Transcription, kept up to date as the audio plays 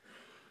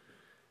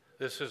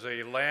This is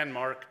a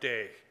landmark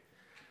day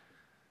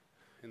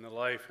in the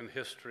life and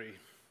history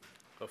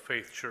of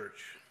Faith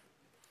Church.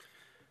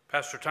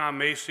 Pastor Tom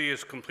Macy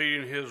is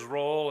completing his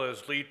role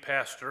as lead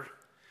pastor,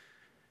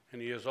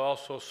 and he is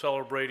also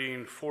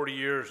celebrating 40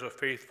 years of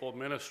faithful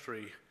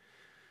ministry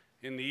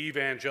in the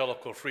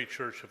Evangelical Free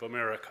Church of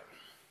America.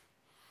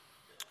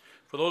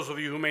 For those of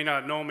you who may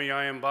not know me,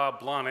 I am Bob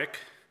Blahnik.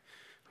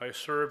 I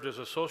served as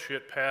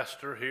associate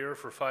pastor here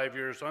for 5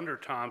 years under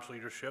Tom's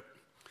leadership,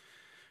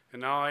 and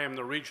now I am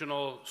the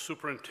regional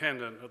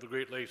superintendent of the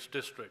Great Lakes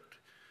District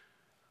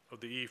of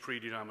the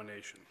E-Free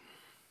denomination.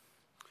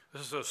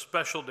 This is a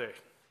special day.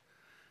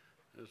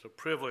 It is a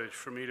privilege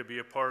for me to be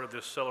a part of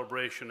this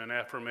celebration and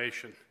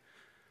affirmation of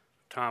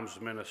Tom's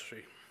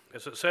ministry.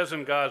 As it says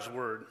in God's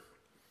Word,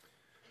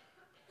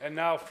 "And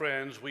now,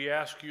 friends, we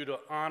ask you to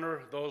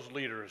honor those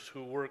leaders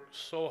who worked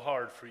so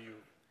hard for you,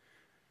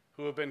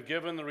 who have been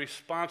given the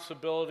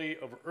responsibility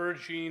of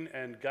urging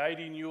and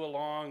guiding you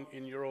along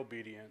in your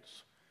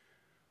obedience.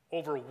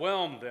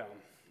 Overwhelm them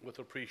with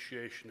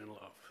appreciation and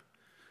love."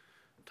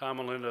 Tom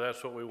and Linda,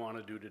 that's what we want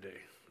to do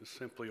today, is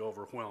simply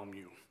overwhelm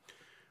you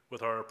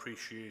with our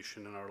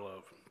appreciation and our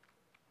love.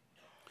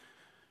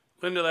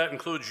 Linda, that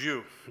includes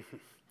you.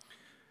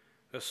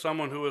 As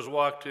someone who has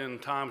walked in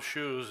Tom's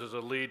shoes as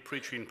a lead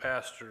preaching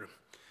pastor,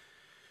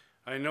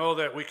 I know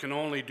that we can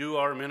only do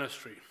our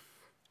ministry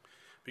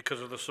because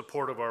of the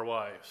support of our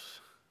wives.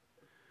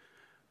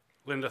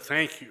 Linda,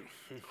 thank you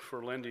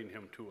for lending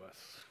him to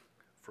us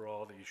for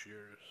all these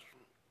years.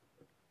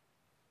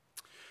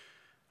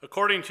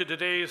 According to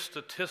today's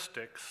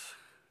statistics,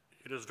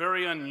 it is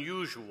very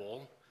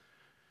unusual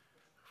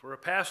for a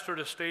pastor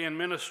to stay in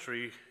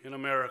ministry in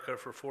America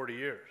for 40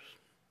 years.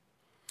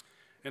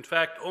 In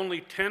fact,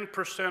 only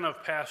 10%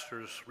 of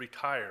pastors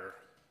retire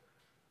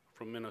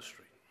from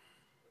ministry.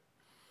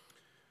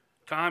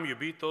 Tom, you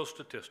beat those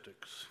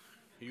statistics.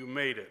 You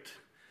made it.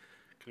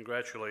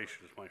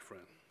 Congratulations, my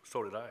friend.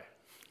 So did I.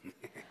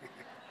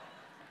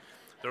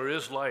 There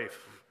is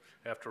life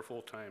after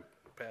full-time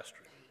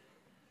pastoring.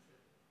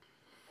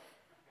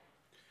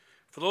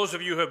 For those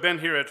of you who have been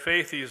here at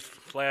Faith these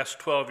last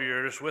 12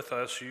 years with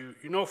us, you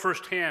know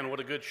firsthand what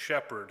a good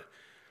shepherd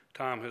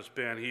Tom has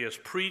been. He has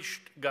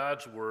preached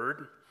God's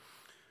word,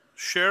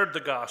 shared the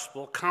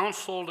gospel,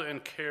 counseled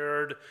and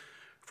cared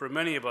for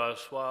many of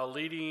us while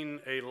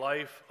leading a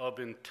life of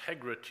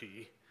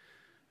integrity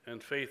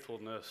and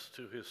faithfulness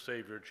to his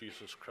Savior,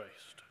 Jesus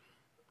Christ.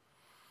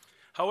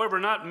 However,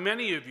 not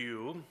many of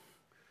you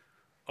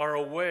are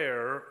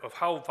aware of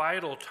how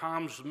vital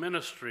Tom's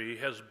ministry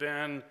has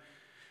been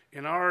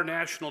in our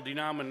national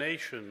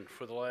denomination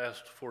for the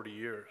last 40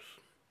 years.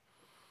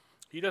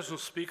 He doesn't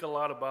speak a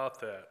lot about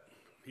that.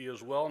 He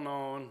is well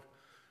known,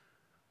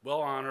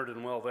 well honored,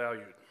 and well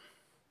valued.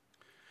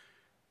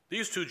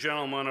 These two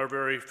gentlemen are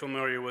very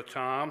familiar with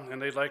Tom, and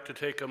they'd like to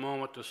take a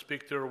moment to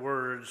speak their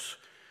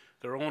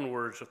own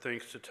words of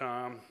thanks to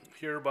Tom.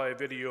 Here by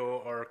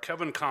video are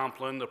Kevin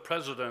Complin, the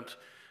president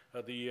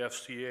of the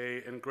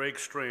EFCA, and Greg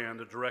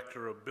Strand, the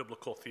director of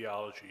biblical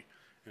theology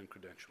and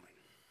credentialing.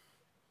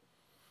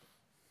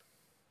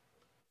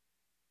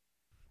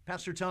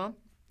 Pastor Tom,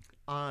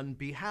 on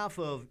behalf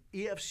of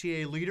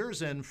EFCA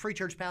leaders and Free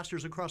Church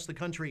pastors across the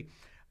country,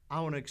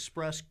 I want to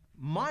express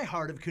my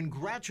heart of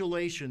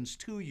congratulations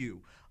to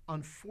you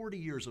on 40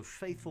 years of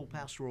faithful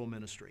pastoral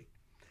ministry.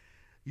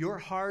 Your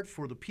heart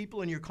for the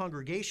people in your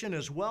congregation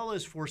as well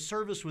as for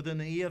service within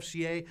the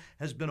EFCA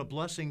has been a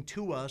blessing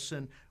to us,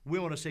 and we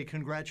want to say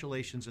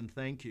congratulations and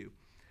thank you.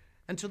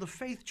 And to the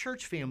Faith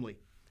Church family,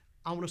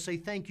 I want to say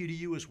thank you to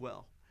you as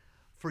well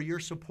for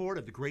your support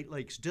of the Great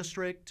Lakes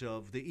District,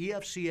 of the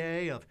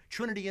EFCA, of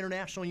Trinity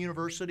International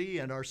University,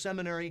 and our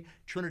seminary,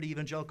 Trinity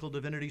Evangelical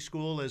Divinity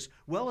School, as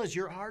well as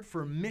your heart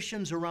for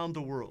missions around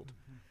the world.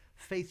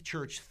 Faith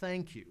Church,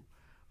 thank you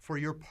for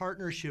your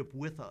partnership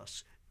with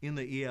us in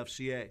the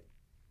EFCA.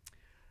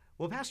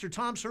 Well, Pastor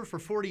Tom served for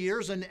 40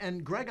 years,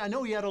 and Greg, I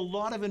know he had a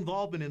lot of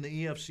involvement in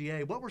the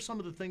EFCA. What were some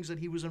of the things that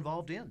he was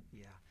involved in?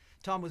 Yeah.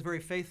 Tom was very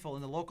faithful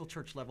in the local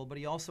church level, but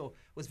he also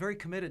was very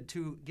committed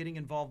to getting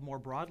involved more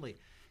broadly.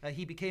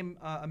 He became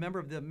a member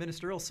of the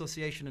Ministerial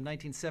Association in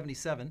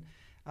 1977.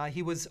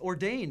 He was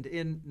ordained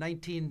in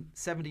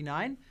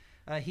 1979.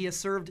 He has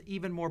served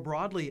even more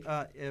broadly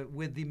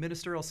with the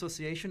Ministerial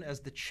Association as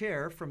the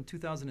chair from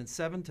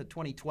 2007 to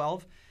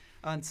 2012.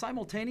 And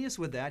simultaneous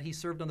with that, he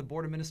served on the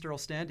Board of Ministerial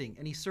Standing,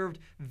 and he served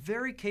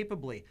very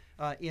capably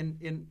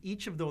in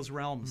each of those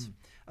realms.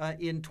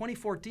 In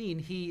 2014,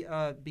 he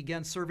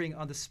began serving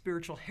on the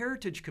Spiritual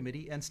Heritage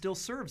Committee and still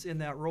serves in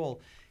that role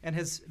and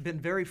has been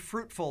very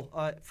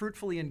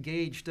fruitfully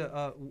engaged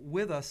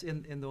with us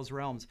in those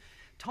realms.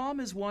 Tom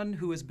is one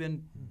who has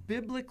been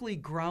biblically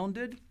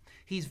grounded.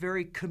 He's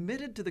very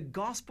committed to the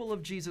gospel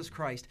of Jesus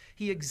Christ.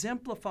 He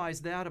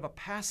exemplifies that of a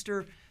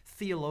pastor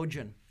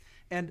theologian.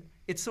 And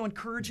it's so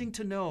encouraging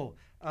to know,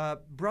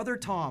 Brother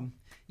Tom,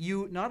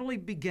 you not only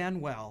began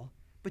well,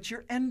 but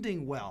you're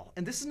ending well.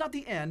 And this is not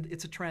the end,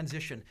 it's a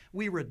transition.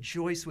 We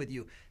rejoice with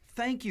you.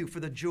 Thank you for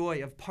the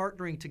joy of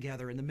partnering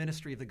together in the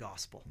ministry of the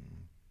gospel.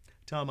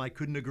 Tom, I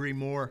couldn't agree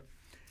more.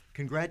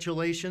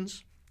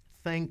 Congratulations.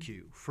 Thank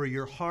you for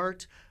your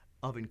heart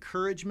of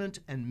encouragement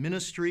and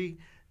ministry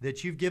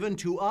that you've given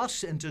to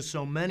us and to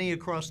so many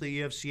across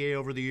the EFCA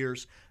over the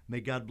years. May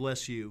God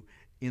bless you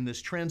in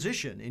this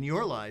transition in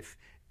your life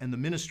and the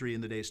ministry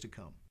in the days to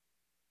come.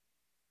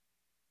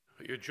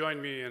 You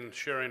join me in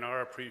sharing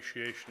our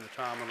appreciation to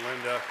Tom and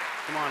Linda.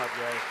 Come on up,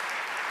 guys.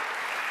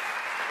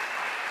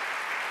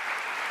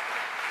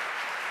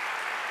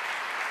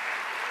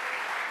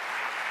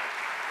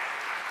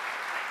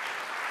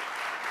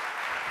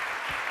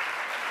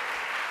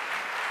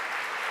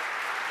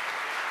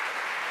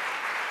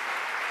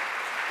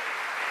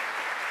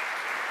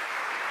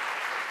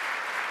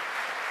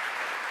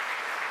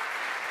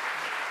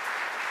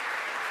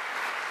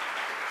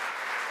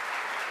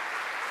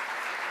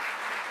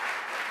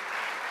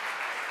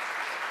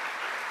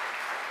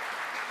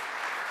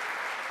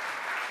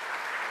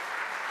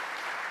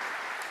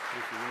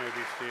 Thank you. You may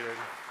be seated.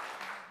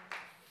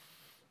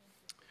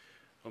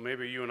 Well,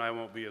 maybe you and I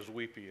won't be as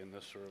weepy in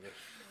this service.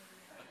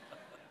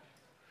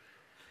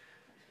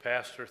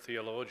 Pastor,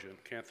 theologian,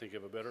 can't think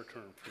of a better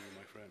term for you,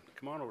 my friend.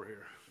 Come on over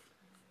here.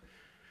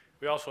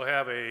 We also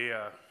have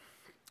a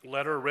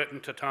letter written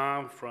to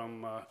Tom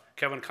from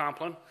Kevin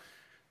Complin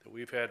that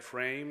we've had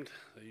framed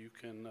that you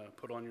can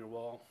put on your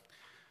wall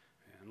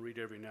and read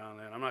every now and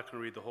then. I'm not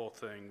going to read the whole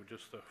thing, but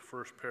just the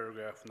first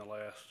paragraph and the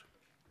last.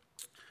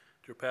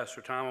 Dear Pastor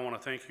Tom, I want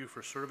to thank you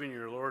for serving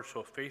your Lord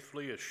so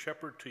faithfully as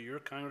shepherd to your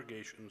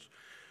congregations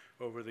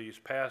over these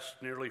past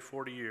nearly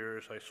 40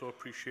 years. I so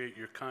appreciate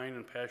your kind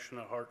and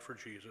passionate heart for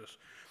Jesus.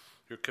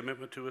 Your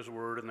commitment to his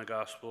word and the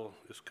gospel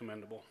is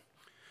commendable.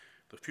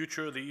 The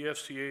future of the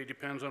EFCA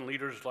depends on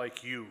leaders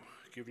like you,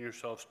 giving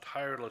yourselves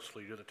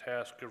tirelessly to the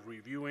task of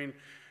reviewing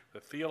the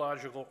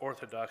theological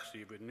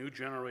orthodoxy of a new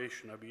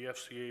generation of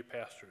EFCA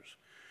pastors.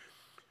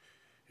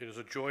 It is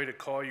a joy to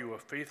call you a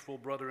faithful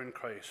brother in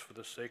Christ for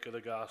the sake of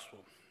the gospel.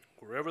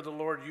 Wherever the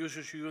Lord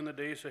uses you in the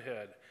days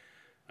ahead,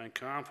 I'm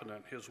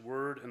confident his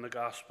word and the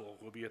gospel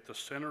will be at the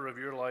center of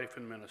your life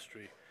and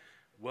ministry.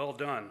 Well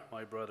done,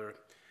 my brother.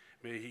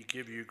 May he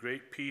give you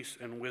great peace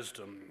and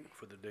wisdom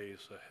for the days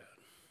ahead.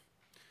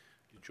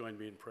 You join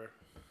me in prayer.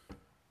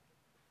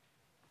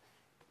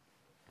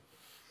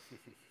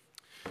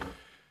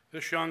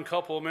 This young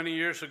couple many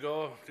years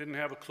ago didn't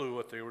have a clue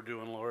what they were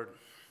doing, Lord.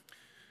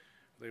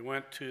 They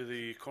went to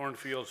the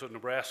cornfields of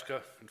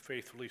Nebraska and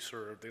faithfully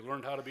served. They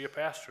learned how to be a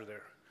pastor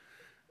there.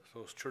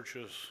 Those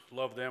churches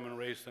loved them and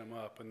raised them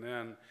up. And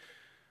then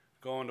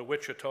going to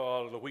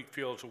Wichita, the wheat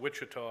fields of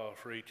Wichita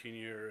for 18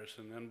 years.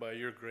 And then by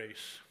your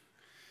grace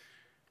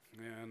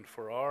and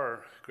for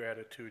our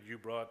gratitude, you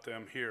brought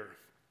them here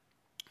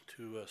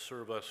to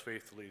serve us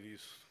faithfully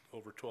these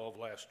over 12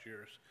 last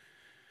years.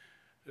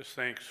 Just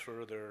thanks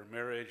for their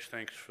marriage.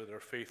 Thanks for their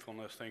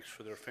faithfulness. Thanks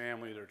for their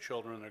family, their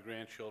children, their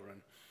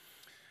grandchildren.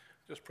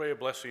 Just pray a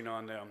blessing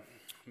on them.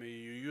 May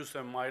you use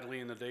them mightily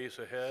in the days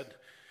ahead.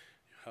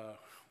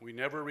 We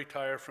never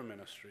retire from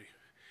ministry.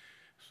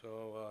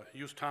 So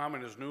use Tom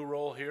in his new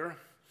role here.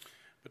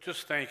 But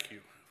just thank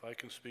you, if I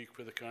can speak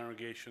for the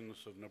congregations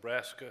of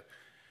Nebraska,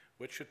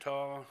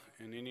 Wichita,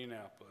 and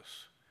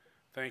Indianapolis.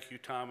 Thank you,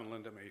 Tom and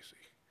Linda Macy,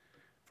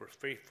 for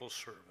faithful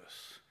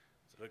service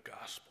to the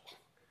gospel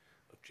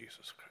of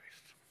Jesus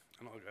Christ.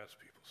 And all God's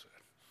people said,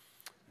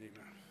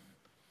 amen.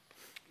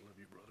 Love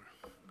you, brother.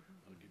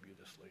 I'll give you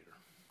this later.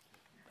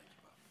 Thank you,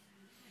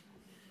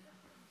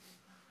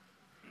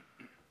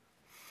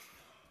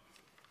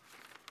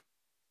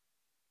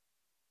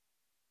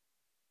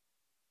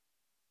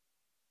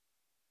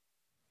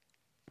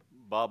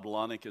 Bob. Bob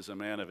Blahnik is a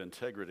man of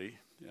integrity,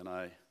 and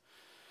I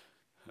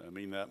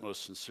mean that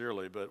most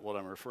sincerely, but what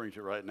I'm referring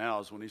to right now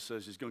is when he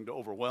says he's going to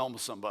overwhelm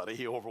somebody,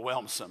 he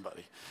overwhelms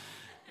somebody.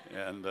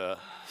 And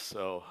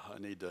so I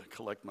need to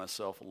collect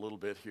myself a little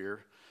bit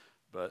here,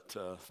 but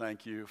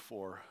thank you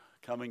for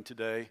coming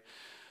today.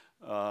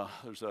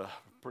 There's a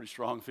pretty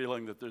strong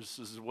feeling that this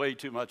is way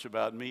too much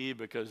about me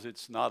because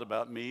it's not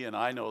about me, and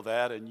I know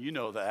that, and you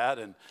know that,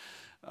 and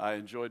I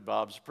enjoyed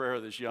Bob's prayer.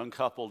 This young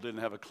couple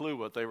didn't have a clue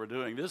what they were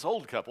doing. This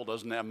old couple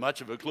doesn't have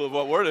much of a clue of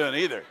what we're doing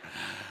either.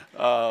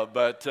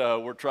 But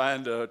we're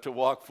trying to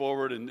walk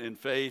forward in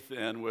faith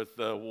and with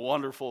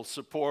wonderful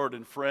support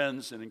and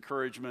friends and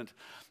encouragement.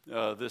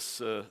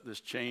 This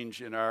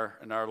change in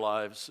our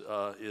lives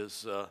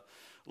is a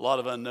lot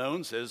of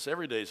unknowns, as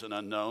every day is an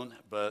unknown,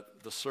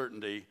 but the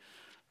certainty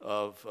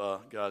of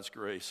God's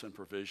grace and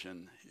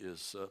provision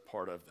is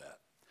part of that.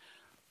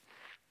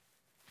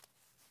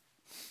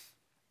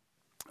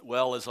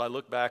 Well, as I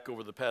look back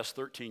over the past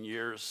 13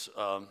 years,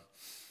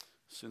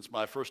 since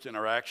my first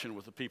interaction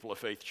with the People of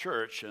Faith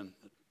Church, and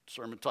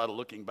sermon title,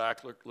 Looking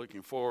Back,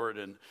 Looking Forward,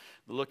 and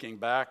the looking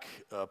back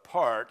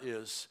part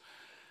is,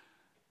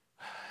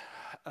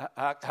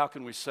 how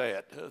can we say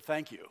it?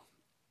 Thank you.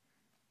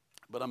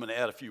 But I'm going to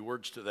add a few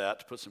words to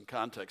that to put some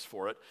context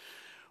for it.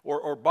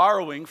 Or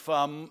borrowing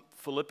from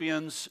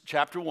Philippians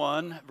chapter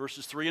 1,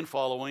 verses 3 and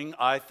following,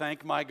 I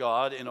thank my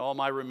God in all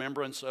my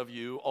remembrance of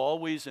you,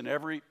 always in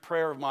every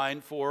prayer of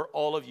mine for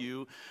all of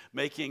you,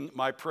 making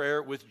my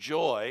prayer with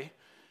joy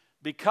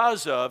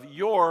because of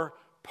your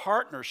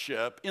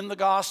partnership in the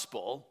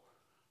gospel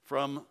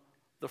from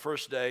the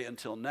first day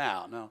until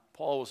now. Now,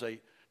 Paul was a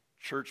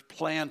church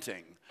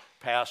planting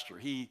pastor.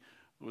 He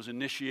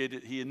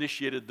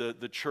initiated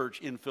the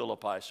church in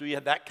Philippi, so he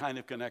had that kind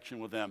of connection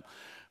with them.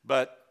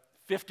 But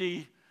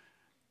 52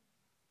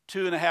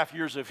 and a half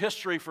years of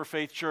history for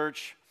Faith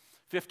Church,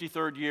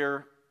 53rd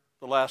year,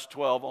 the last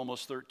 12,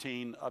 almost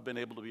 13, I've been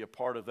able to be a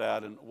part of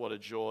that, and what a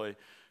joy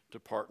to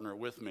partner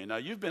with me. Now,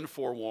 you've been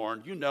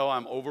forewarned. You know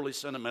I'm overly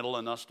sentimental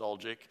and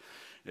nostalgic.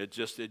 It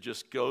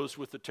just goes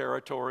with the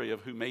territory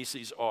of who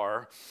Macy's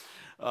are.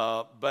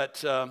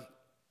 But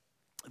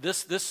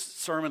this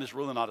sermon is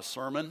really not a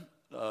sermon.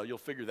 You'll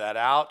figure that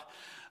out.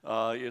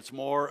 It's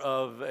more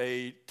of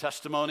a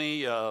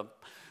testimony, a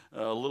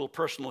little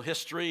personal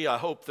history. I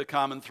hope the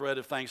common thread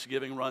of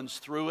Thanksgiving runs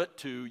through it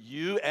to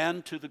you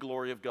and to the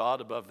glory of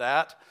God above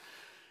that.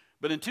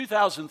 But in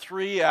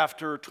 2003,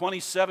 after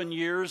 27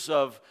 years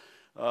of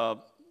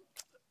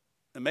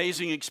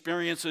amazing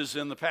experiences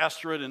in the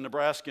pastorate in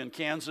Nebraska and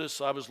Kansas,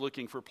 I was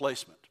looking for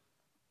placement.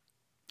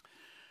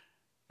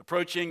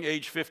 Approaching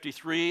age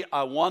 53,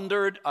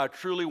 I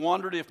truly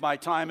wondered if my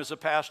time as a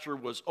pastor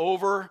was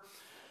over.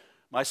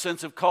 My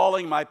sense of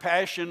calling, my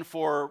passion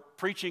for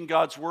preaching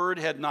God's word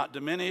had not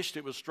diminished.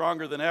 It was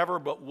stronger than ever.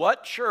 But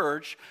what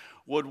church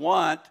would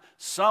want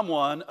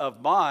someone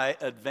of my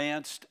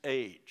advanced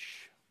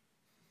age?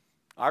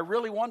 I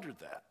really wondered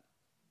that.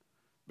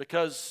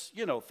 Because,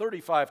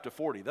 35 to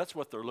 40, that's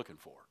what they're looking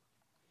for.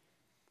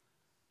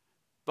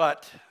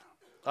 But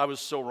I was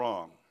so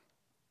wrong.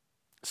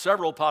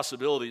 Several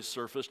possibilities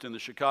surfaced in the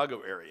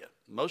Chicago area,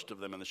 most of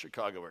them in the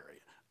Chicago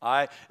area.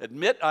 I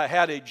admit I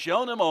had a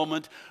Jonah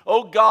moment.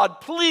 Oh God,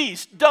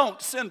 please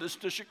don't send us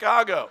to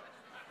Chicago.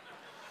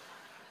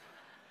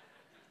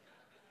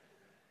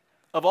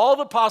 Of all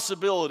the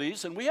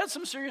possibilities, and we had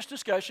some serious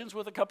discussions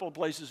with a couple of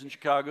places in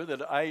Chicago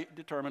that I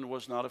determined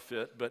was not a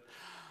fit, but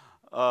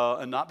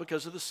and not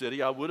because of the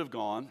city, I would have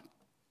gone.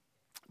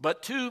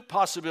 But two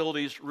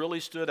possibilities really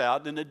stood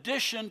out. In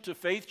addition to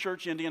Faith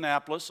Church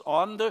Indianapolis,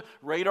 on the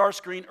radar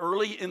screen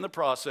early in the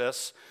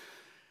process,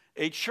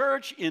 a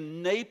church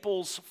in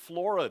Naples,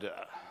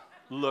 Florida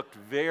looked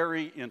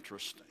very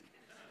interesting.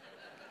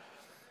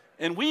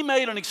 And we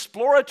made an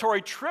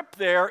exploratory trip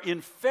there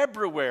in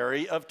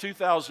February of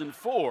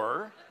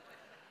 2004.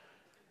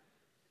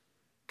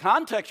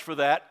 Context for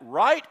that,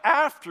 right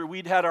after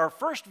we'd had our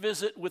first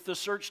visit with the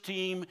search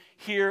team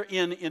here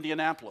in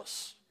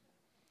Indianapolis.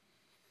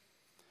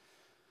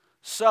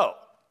 So,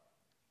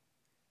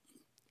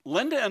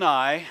 Linda and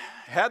I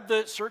had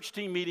the search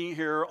team meeting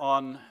here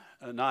on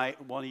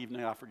one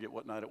evening, I forget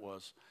what night it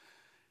was.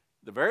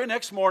 The very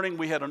next morning,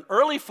 we had an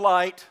early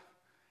flight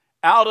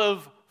out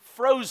of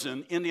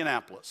frozen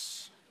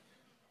Indianapolis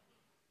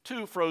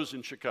to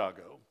frozen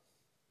Chicago,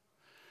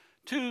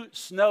 to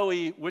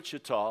snowy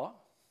Wichita,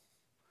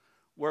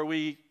 where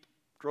we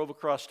drove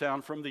across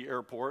town from the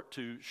airport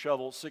to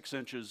shovel 6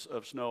 inches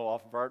of snow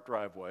off of our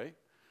driveway,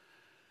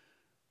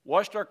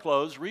 washed our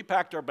clothes,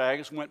 repacked our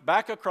bags, went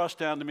back across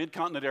town to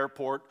Mid-Continent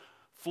Airport,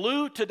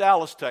 flew to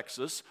Dallas,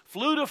 Texas,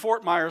 flew to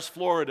Fort Myers,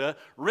 Florida,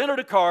 rented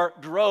a car,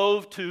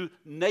 drove to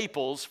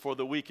Naples for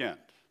the weekend.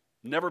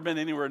 Never been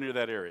anywhere near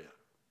that area.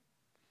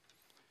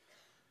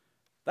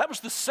 That was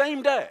the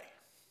same day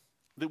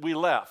that we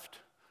left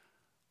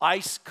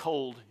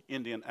ice-cold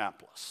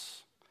Indianapolis.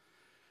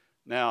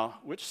 Now,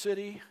 which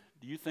city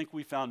do you think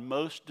we found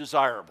most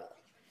desirable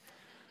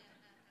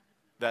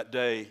that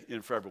day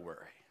in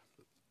February?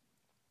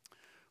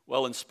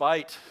 Well, in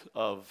spite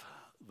of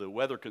the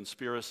weather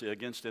conspiracy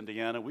against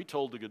Indiana, we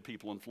told the good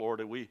people in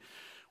Florida, we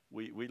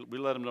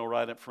let them know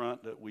right up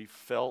front that we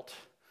felt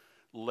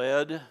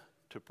led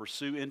to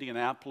pursue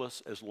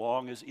Indianapolis as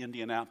long as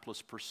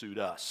Indianapolis pursued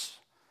us.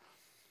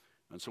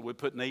 And so we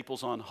put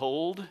Naples on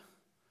hold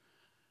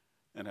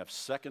and have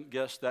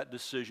second-guessed that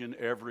decision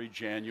every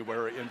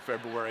January and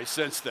February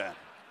since then.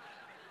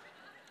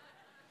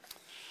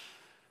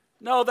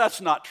 No,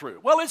 that's not true.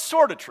 Well, it's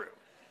sort of true.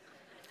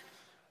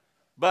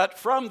 But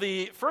from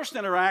the first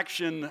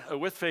interaction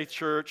with Faith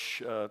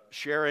Church,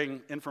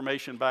 sharing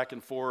information back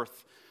and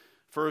forth,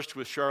 first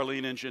with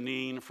Charlene and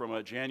Janine from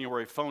a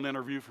January phone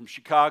interview from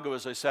Chicago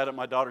as I sat at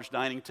my daughter's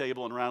dining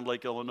table in Round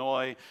Lake,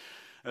 Illinois,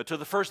 to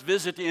the first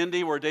visit to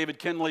Indy where David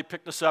Kinley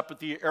picked us up at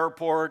the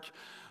airport,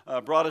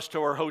 brought us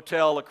to our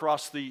hotel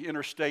across the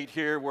interstate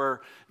here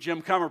where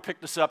Jim Comer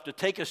picked us up to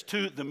take us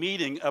to the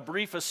meeting. A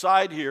brief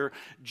aside here,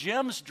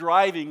 Jim's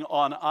driving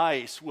on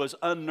ice was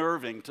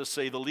unnerving to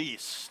say the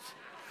least.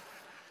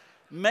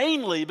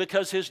 Mainly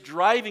because his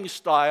driving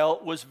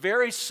style was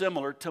very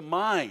similar to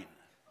mine.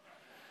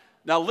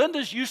 Now,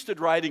 Linda's used to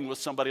riding with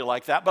somebody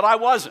like that, but I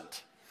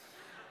wasn't.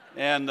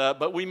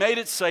 But we made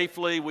it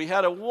safely. We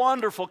had a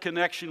wonderful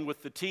connection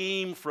with the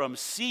team from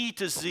C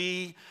to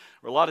Z. There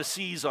were a lot of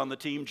C's on the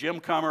team. Jim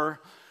Comer,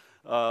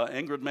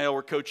 Ingrid Mail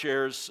were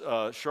co-chairs,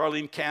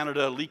 Charlene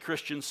Canada, Lee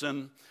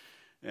Christensen,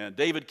 and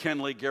David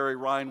Kinley, Gary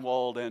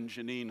Reinwald, and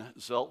Janine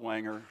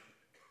Zeltwanger.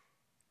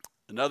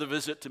 Another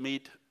visit to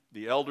meet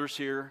the elders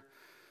here,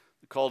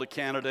 called a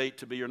candidate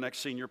to be your next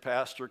senior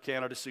pastor,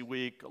 candidacy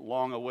week,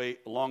 long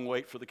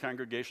wait for the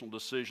congregational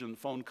decision,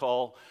 phone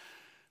call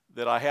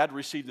that I had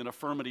received an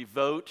affirmative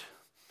vote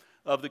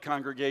of the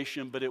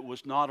congregation, but it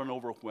was not an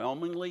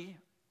overwhelmingly.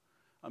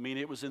 I mean,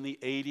 it was in the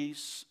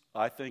 80s.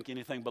 I think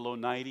anything below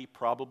 90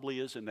 probably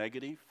is a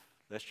negative.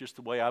 That's just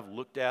the way I've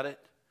looked at it.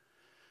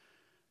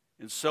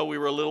 And so we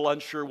were a little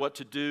unsure what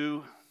to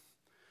do.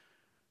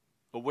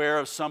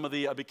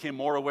 I became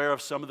more aware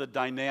of some of the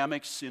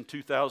dynamics in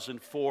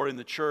 2004 in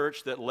the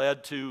church that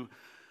led to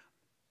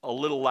a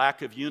little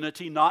lack of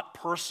unity, not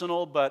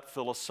personal, but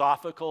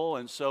philosophical.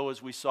 And so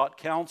as we sought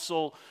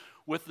counsel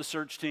with the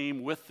search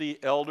team, with the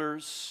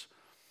elders,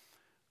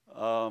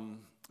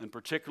 and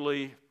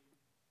particularly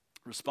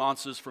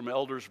responses from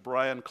elders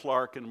Brian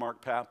Clark and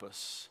Mark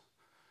Pappas,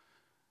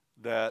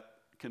 that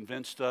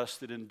convinced us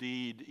that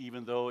indeed,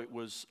 even though it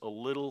was a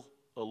little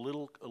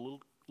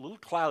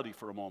cloudy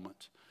for a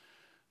moment,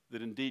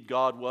 that indeed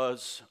God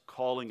was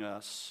calling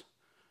us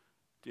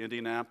to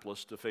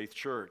Indianapolis to Faith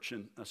Church.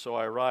 And so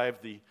I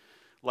arrived the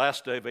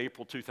last day of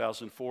April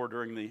 2004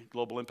 during the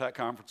Global Impact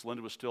Conference.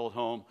 Linda was still at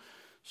home,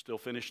 still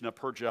finishing up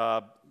her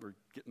job. We're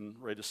getting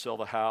ready to sell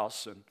the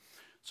house. And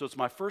so it's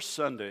my first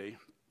Sunday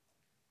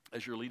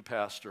as your lead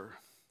pastor.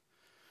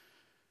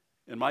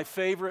 And my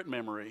favorite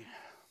memory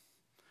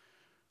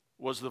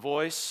was the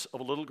voice of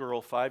a little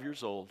girl, 5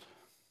 years old,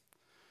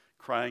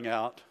 crying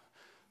out,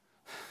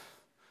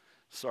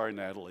 sorry,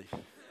 Natalie.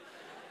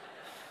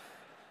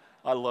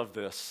 I love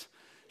this.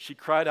 She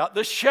cried out,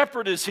 "The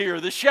shepherd is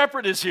here, the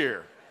shepherd is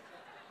here."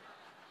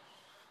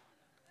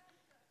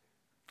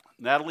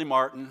 Natalie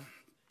Martin,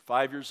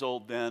 5 years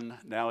old then,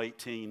 now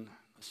 18,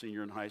 a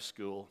senior in high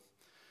school.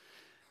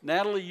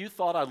 "Natalie, you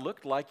thought I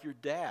looked like your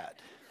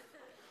dad."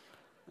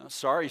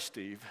 Sorry,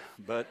 Steve,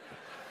 but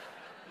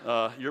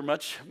you're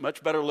much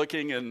better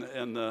looking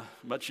and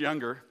much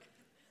younger.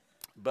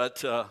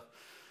 But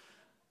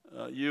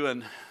you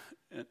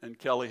and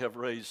Kelly have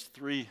raised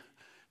 3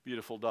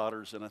 beautiful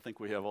daughters, and I think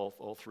we have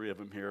all 3 of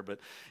them here. But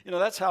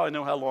that's how I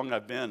know how long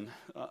I've been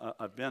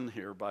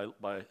here,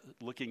 by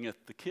looking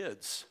at the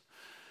kids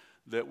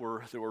that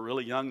were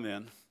really young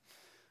then.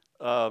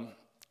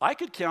 I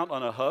could count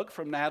on a hug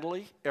from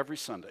Natalie every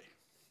Sunday.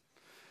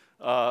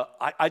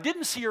 I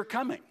didn't see her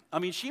coming. I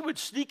mean, she would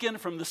sneak in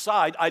from the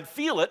side. I'd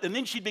feel it, and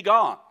then she'd be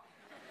gone.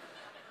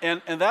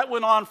 And that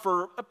went on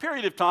for a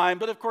period of time,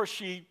 but of course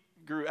she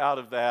grew out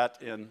of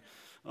that, and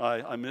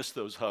I missed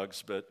those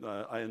hugs, but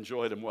I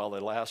enjoyed them while they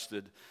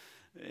lasted.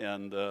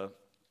 And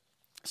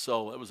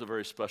so it was a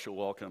very special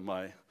welcome.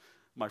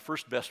 My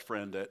first best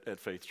friend at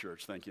Faith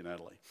Church. Thank you,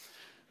 Natalie.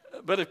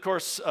 But of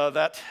course,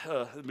 that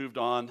moved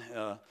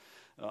on.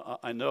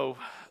 I know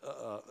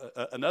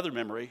another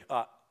memory.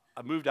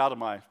 I moved out of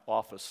my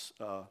office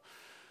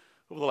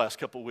over the last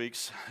couple of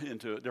weeks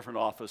into a different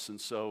office,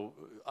 and so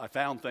I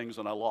found things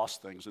and I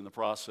lost things in the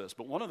process.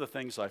 But one of the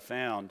things I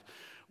found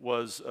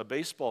was a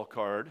baseball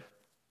card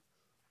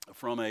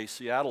from a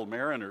Seattle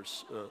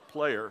Mariners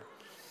player.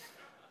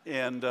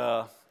 And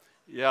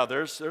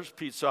there's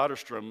Pete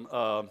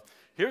Soderstrom.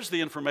 Here's the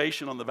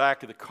information on the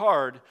back of the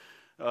card.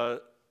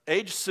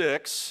 Age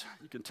 6,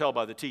 you can tell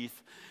by the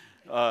teeth,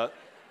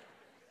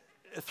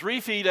 3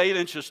 feet 8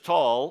 inches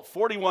tall,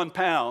 41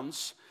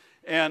 pounds,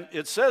 and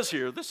it says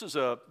here, this is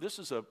a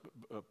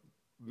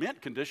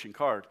mint condition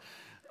card.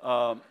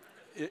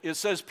 It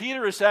says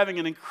Peter is having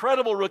an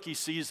incredible rookie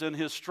season.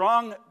 His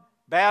strong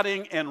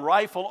batting and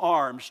rifle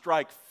arms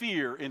strike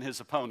fear in his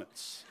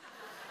opponents.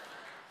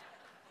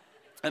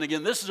 And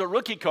again, this is a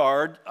rookie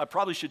card. I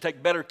probably should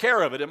take better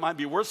care of it. It might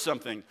be worth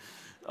something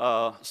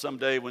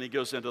someday when he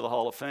goes into the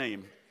Hall of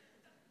Fame.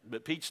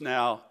 But Pete's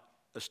now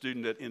a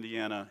student at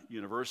Indiana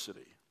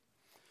University.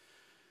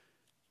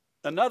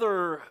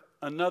 Another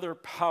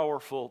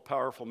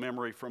powerful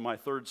memory from my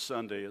 3rd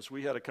Sunday is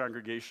we had a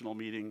congregational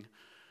meeting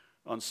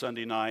on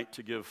Sunday night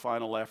to give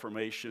final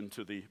affirmation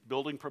to the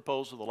building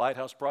proposal, the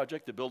Lighthouse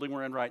Project, the building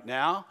we're in right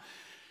now.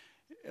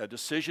 A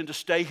decision to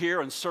stay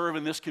here and serve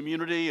in this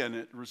community, and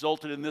it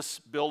resulted in this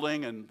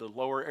building and the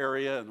lower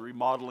area and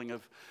remodeling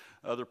of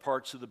other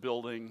parts of the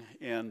building.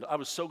 And I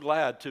was so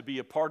glad to be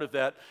a part of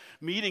that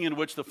meeting in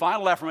which the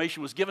final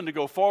affirmation was given to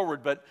go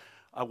forward, but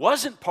I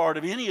wasn't part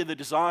of any of the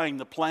design,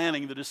 the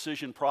planning, the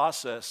decision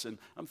process, and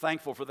I'm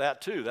thankful for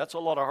that too. That's a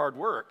lot of hard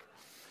work.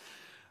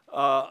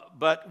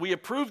 But we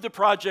approved the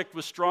project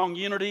with strong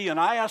unity, and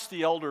I asked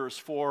the elders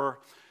for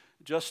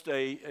just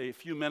a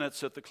few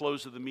minutes at the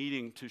close of the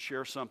meeting to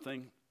share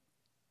something.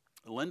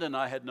 Linda and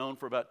I had known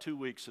for about 2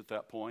 weeks at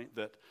that point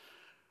that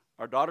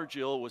our daughter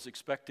Jill was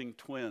expecting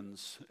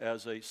twins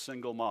as a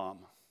single mom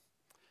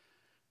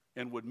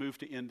and would move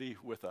to Indy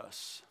with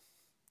us.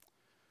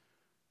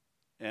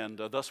 And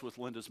thus with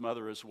Linda's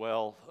mother as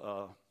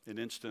well, an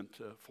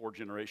instant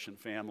 4-generation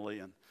family.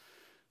 And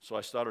so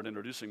I started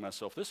introducing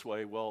myself this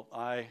way. Well,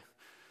 I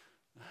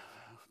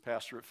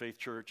pastor at Faith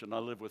Church, and I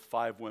live with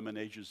 5 women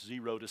ages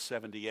 0 to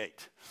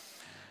 78.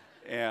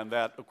 And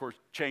that, of course,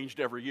 changed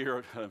every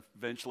year,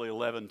 eventually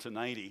 11 to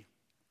 90.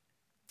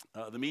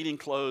 The meeting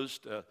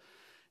closed,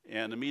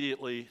 And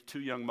immediately,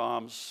 two young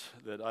moms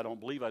that I don't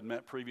believe I'd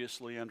met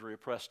previously, Andrea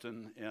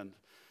Preston and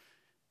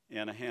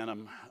Anna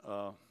Hannum,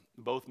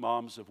 both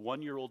moms of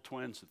one-year-old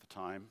twins at the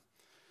time,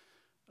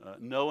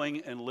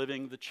 knowing and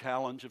living the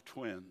challenge of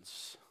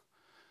twins,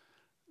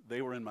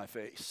 they were in my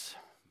face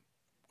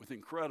with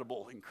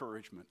incredible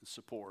encouragement and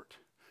support.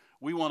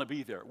 We want to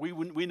be there.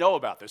 We know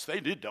about this. They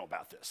did know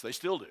about this. They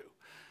still do.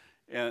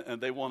 And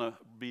they want to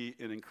be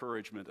an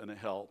encouragement and a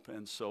help.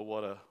 And so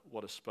what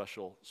a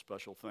special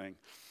thing.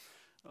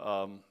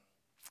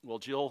 Well,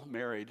 Jill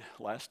married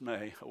last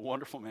May a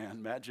wonderful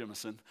man, Matt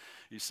Jemison.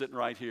 He's sitting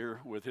right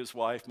here with his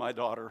wife, my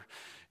daughter,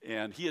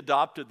 and he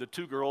adopted the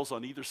two girls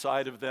on either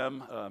side of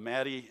them,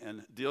 Maddie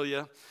and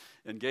Delia,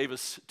 and gave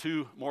us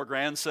two more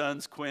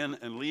grandsons, Quinn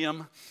and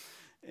Liam.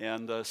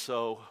 And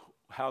so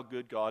how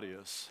good God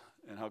is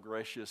and how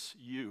gracious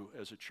you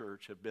as a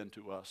church have been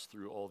to us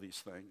through all these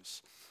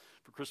things.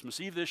 For Christmas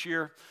Eve this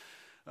year,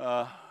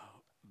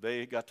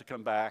 they got to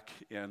come back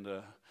and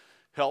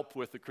help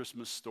with the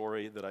Christmas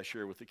story that I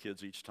share with the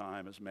kids each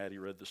time as Maddie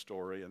read the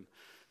story and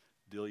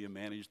Delia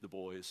managed the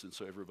boys, and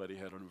so everybody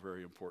had a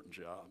very important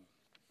job.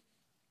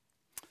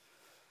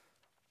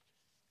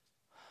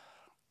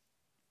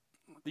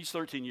 These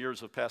 13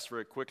 years have passed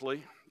very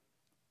quickly.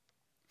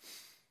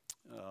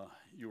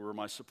 You were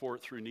my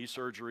support through knee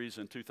surgeries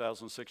in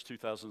 2006,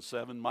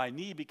 2007. My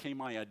knee became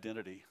my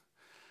identity.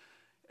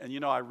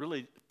 And I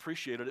really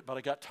appreciated it, but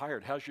I got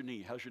tired. How's your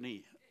knee? How's your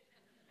knee?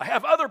 I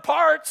have other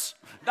parts,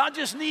 not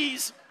just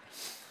knees.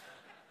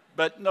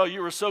 But no,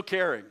 you were so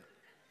caring.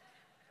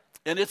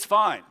 And it's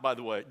fine, by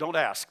the way. Don't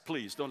ask,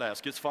 please, don't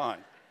ask. It's fine.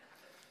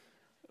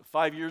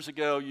 5 years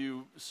ago,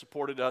 you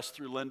supported us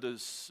through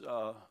Linda's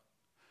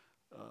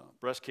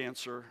breast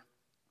cancer.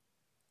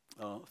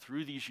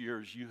 Through these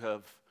years, you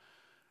have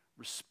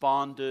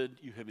responded,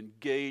 you have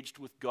engaged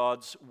with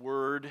God's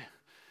word,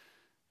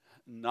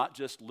 not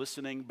just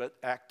listening, but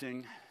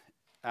acting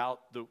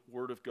out the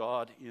word of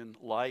God in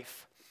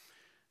life.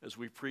 As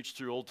we preach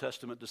through Old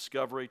Testament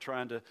discovery,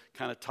 trying to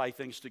kind of tie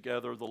things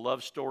together, the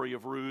love story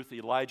of Ruth,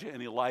 Elijah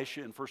and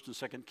Elisha in 1st and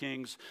 2nd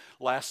Kings,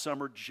 last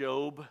summer,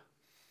 Job.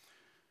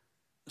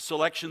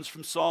 Selections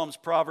from Psalms,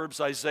 Proverbs,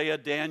 Isaiah,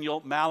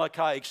 Daniel,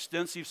 Malachi,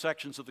 extensive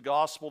sections of the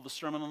Gospel, the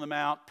Sermon on the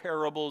Mount,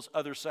 parables,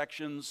 other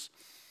sections.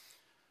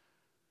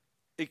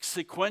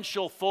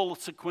 Full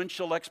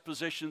sequential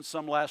exposition,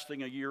 some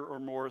lasting a year or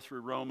more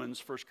through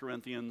Romans, 1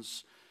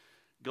 Corinthians,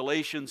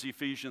 Galatians,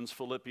 Ephesians,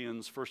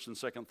 Philippians, 1st and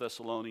 2nd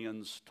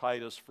Thessalonians,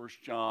 Titus, 1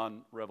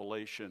 John,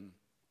 Revelation,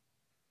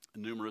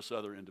 and numerous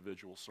other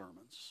individual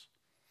sermons.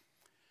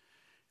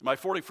 In my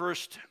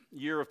 41st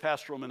year of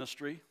pastoral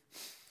ministry,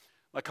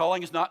 my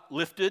calling is not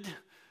lifted.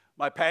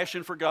 My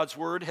passion for God's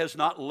word has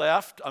not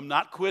left. I'm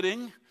not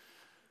quitting.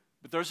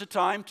 But there's a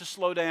time to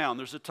slow down.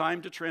 There's a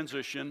time to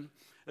transition,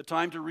 a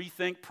time to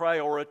rethink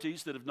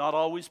priorities that have not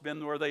always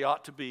been where they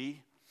ought to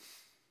be,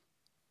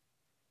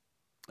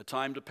 a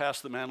time to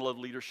pass the mantle of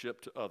leadership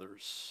to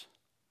others.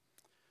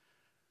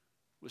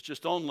 With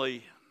just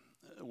only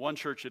one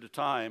church at a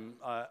time,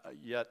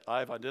 yet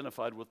I've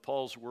identified with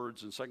Paul's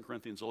words in 2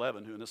 Corinthians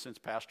 11, who in a sense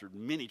pastored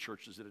many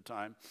churches at a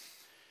time.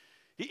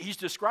 He's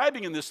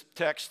describing in this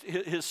text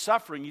his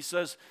suffering. He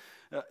says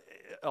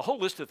a whole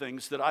list of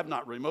things that I've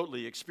not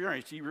remotely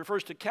experienced. He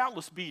refers to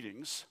countless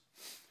beatings.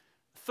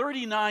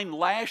 39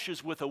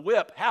 lashes with a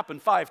whip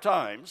happened 5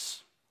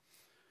 times.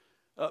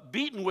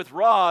 Beaten with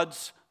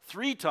rods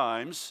 3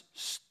 times.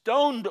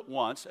 Stoned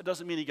once. That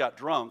doesn't mean he got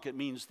drunk. It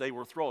means they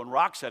were throwing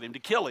rocks at him to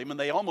kill him, and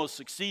they almost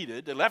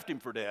succeeded. They left him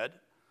for dead.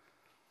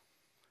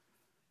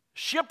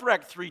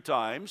 Shipwrecked 3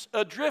 times,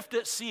 adrift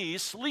at sea,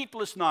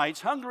 sleepless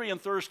nights, hungry and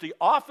thirsty,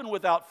 often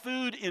without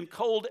food, in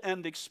cold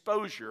and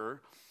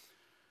exposure.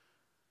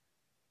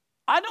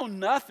 I know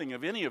nothing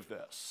of any of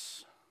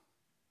this.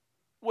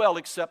 Well,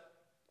 except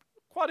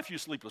quite a few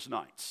sleepless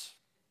nights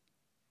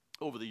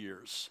over the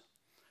years.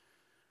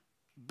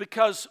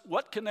 Because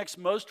what connects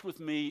most with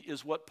me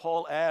is what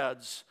Paul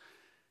adds,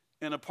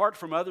 and apart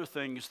from other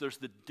things, there's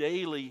the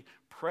daily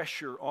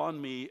pressure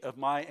on me of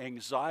my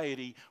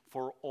anxiety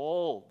for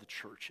all the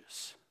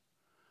churches.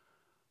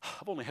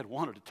 I've only had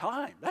one at a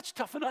time. That's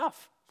tough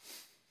enough.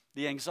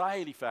 The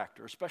anxiety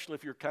factor, especially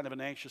if you're kind of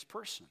an anxious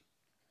person.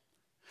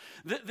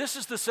 This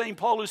is the same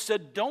Paul who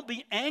said, don't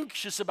be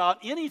anxious about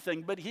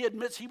anything, but he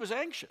admits he was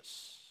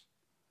anxious.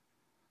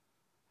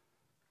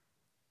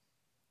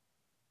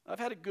 I've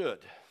had it good.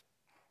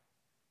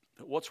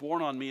 What's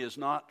worn on me is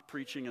not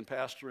preaching and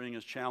pastoring,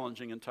 as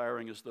challenging and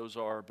tiring as those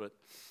are, but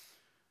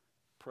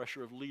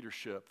pressure of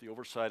leadership, the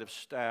oversight of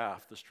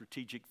staff, the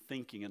strategic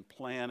thinking and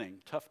planning,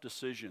 tough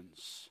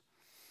decisions,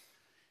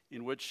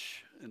 in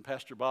which, and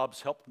Pastor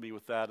Bob's helped me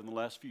with that in the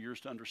last few years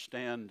to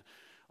understand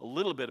a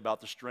little bit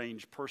about the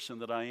strange person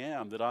that I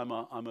am, that I'm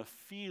a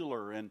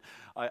feeler, and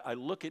I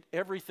look at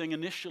everything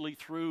initially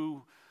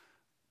through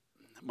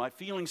my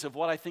feelings of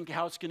what I think,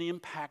 how it's going to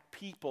impact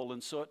people,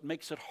 and so it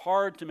makes it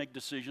hard to make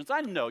decisions.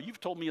 I know, you've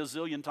told me a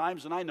zillion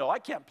times, and I know I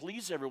can't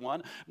please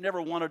everyone. I've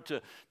never wanted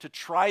to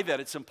try that.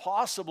 It's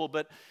impossible,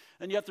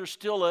 and yet there's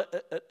still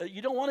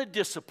you don't want to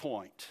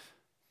disappoint.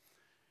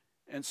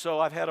 And so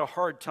I've had a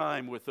hard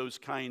time with those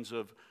kinds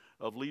of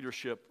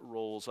leadership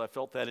roles. I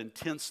felt that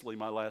intensely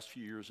my last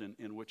few years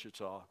in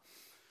Wichita.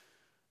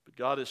 But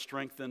God has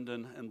strengthened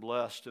and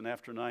blessed, and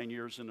after 9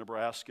 years in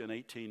Nebraska and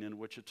 18 in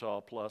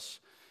Wichita, plus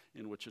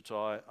in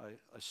Wichita,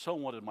 I so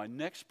wanted my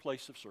next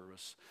place of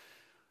service.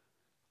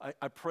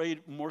 I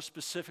prayed more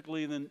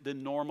specifically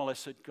than normal. I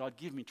said, God,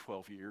 give me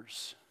 12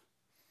 years.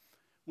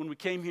 When we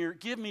came here,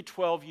 give me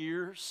 12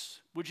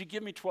 years. Would you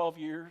give me 12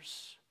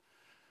 years?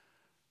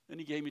 And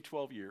he gave me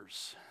 12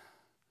 years.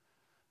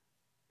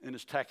 And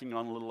is tacking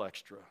on a little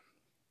extra.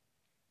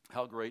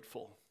 How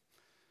grateful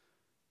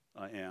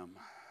I am.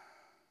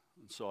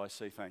 And so I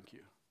say thank you.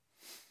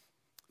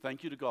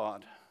 Thank you to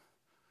God,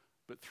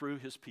 but through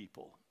his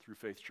people, through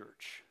Faith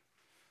Church.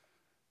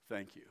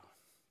 Thank you.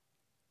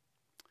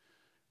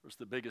 Of course,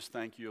 the biggest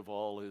thank you of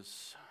all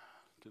is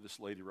to this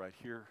lady right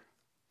here.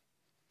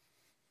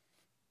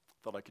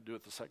 Thought I could do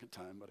it the second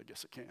time, but I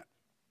guess I can't.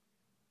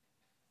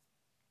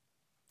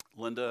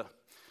 Linda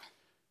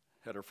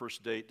had her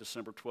first date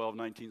December 12,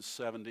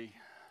 1970.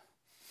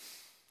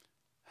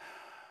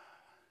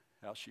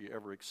 How she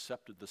ever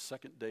accepted the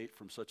second date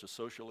from such a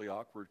socially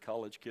awkward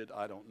college kid,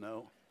 I don't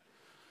know.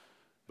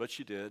 But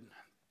she did.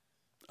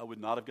 I would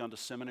not have gone to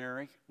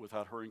seminary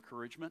without her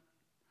encouragement.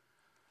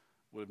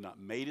 Would have not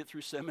made it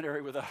through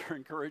seminary without her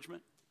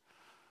encouragement.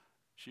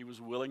 She was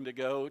willing to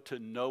go to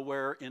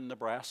nowhere in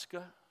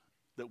Nebraska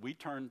that we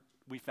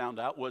found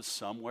out was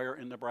somewhere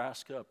in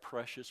Nebraska, a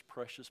precious,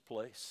 precious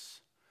place.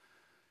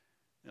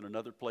 And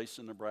another place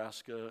in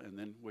Nebraska, and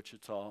then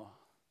Wichita,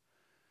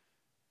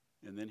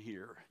 and then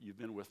here. You've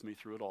been with me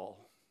through it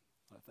all.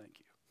 I thank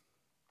you.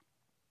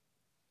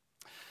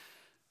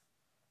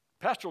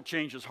 Pastoral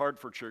change is hard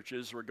for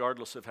churches,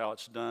 regardless of how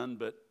it's done,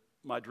 but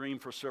my dream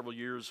for several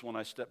years when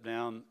I stepped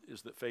down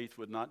is that Faith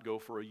would not go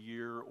for a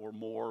year or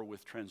more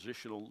with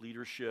transitional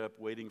leadership,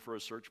 waiting for a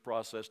search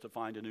process to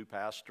find a new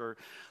pastor.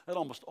 That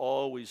almost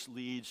always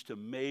leads to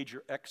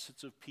major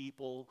exits of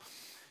people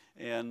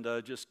and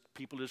just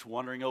people just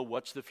wondering, oh,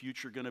 what's the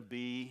future going to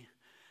be?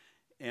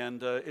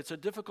 And it's a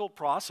difficult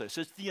process.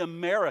 It's the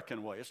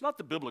American way. It's not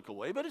the biblical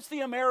way, but it's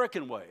the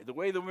American way, the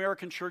way the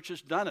American church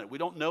has done it. We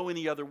don't know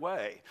any other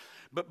way.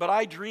 But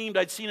I dreamed,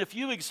 I'd seen a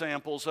few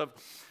examples of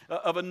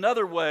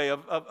another way,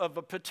 of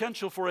a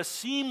potential for a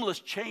seamless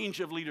change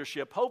of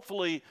leadership,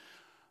 hopefully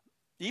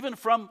even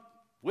from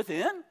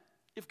within,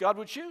 if God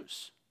would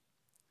choose.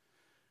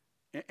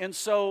 And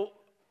so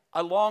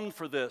I longed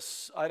for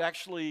this. I'd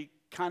actually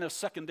kind of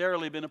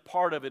secondarily been a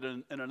part of it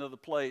in another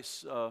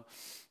place.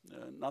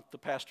 Not the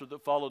pastor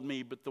that followed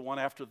me, but the one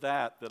after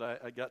that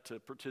I got to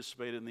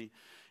participate in the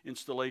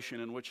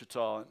installation in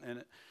Wichita.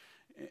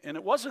 And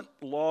it wasn't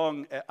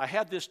long, I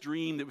had this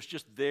dream that was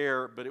just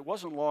there, but it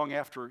wasn't long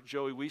after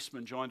Joey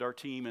Weisman joined our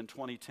team in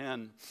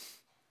 2010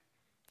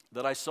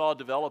 that I saw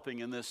developing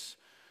in this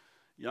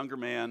younger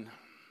man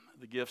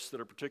the gifts that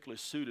are particularly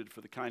suited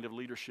for the kind of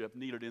leadership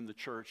needed in the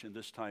church in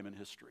this time in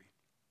history.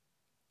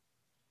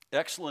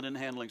 Excellent in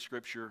handling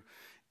Scripture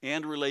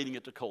and relating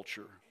it to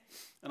culture.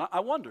 And I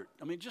wondered,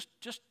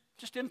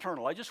 just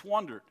internal, I just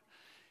wondered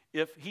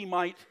if he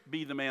might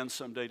be the man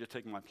someday to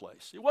take my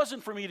place. It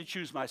wasn't for me to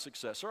choose my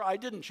successor. I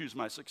didn't choose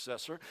my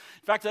successor.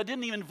 In fact, I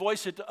didn't even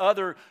voice it to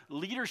other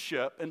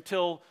leadership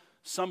until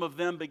some of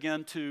them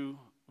began to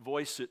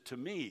voice it to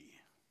me.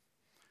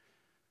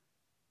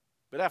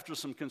 But after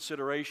some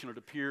consideration, it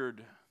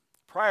appeared,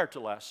 prior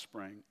to last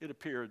spring, it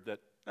appeared that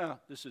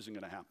this isn't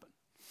going to happen.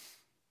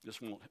 This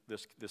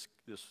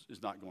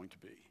is not going to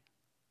be.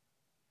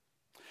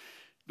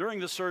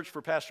 During the search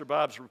for Pastor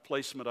Bob's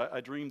replacement,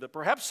 I dreamed that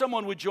perhaps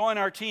someone would join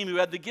our team who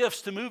had the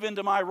gifts to move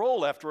into my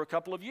role after a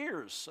couple of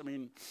years.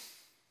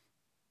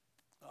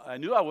 I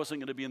knew I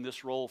wasn't going to be in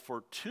this role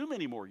for too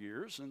many more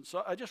years, and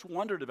so I just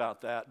wondered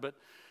about that. But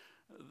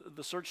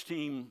the search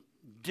team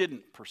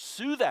didn't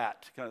pursue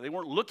that. They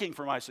weren't looking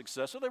for my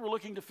successor. They were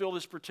looking to fill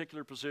this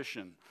particular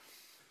position,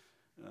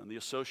 the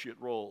associate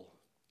role.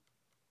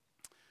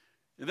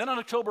 And then on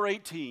October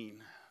 18,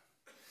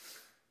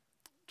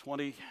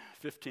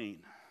 2015,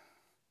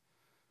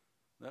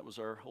 that was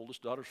our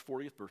oldest daughter's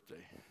 40th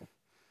birthday. It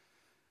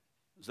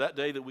was that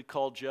day that we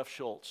called Jeff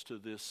Schultz to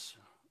this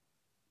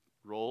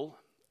role.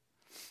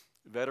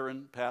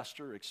 Veteran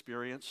pastor,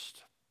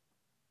 experienced,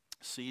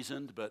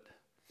 seasoned, but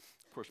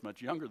of course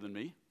much younger than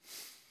me.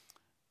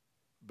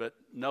 But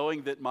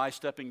knowing that my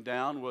stepping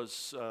down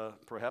was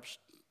perhaps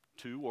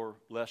 2 or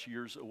less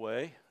years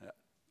away,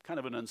 kind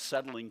of an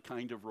unsettling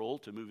kind of role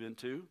to move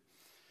into,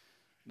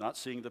 not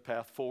seeing the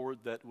path forward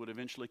that would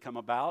eventually come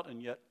about,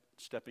 and yet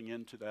stepping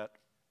into that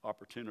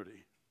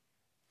opportunity.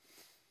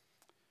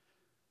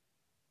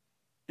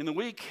 In the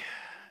week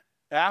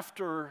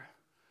after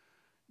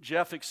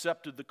Jeff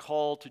accepted the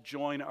call to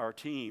join our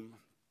team,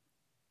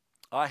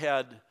 I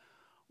had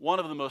one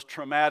of the most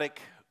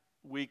traumatic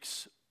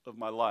weeks of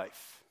my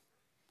life.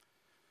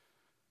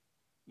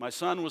 My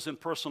son was in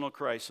personal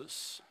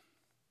crisis.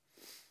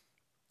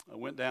 I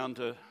went down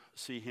to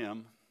see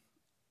him.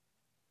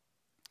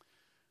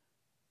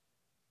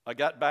 I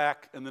got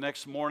back, and the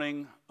next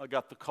morning I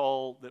got the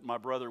call that my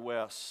brother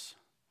Wes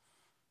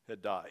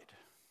had died,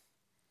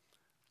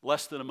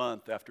 less than a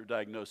month after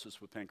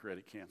diagnosis with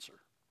pancreatic cancer.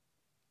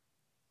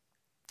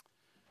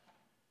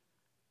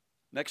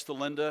 Next to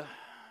Linda,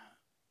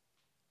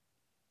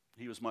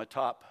 he was my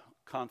top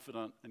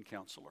confidant and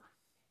counselor.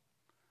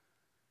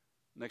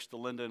 Next to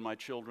Linda and my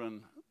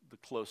children, the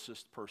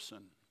closest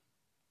person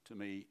to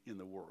me in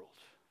the world.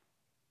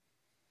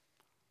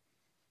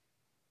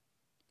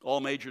 All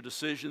major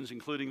decisions,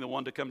 including the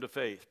one to come to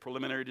faith,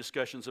 preliminary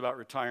discussions about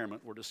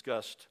retirement, were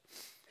discussed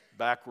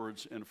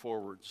backwards and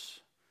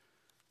forwards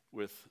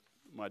with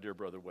my dear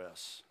brother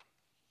Wes.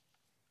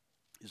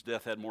 His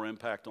death had more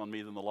impact on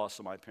me than the loss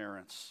of my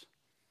parents.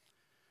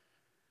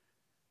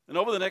 And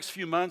over the next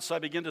few months, I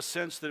began to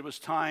sense that it was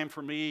time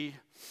for me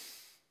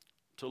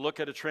to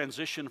look at a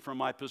transition from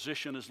my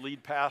position as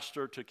lead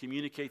pastor, to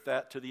communicate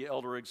that to the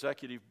elder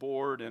executive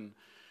board, and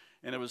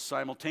it was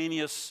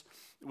simultaneous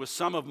with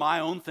some of my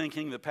own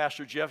thinking that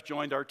Pastor Jeff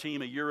joined our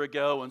team a year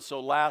ago, and so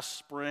last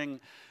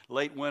spring,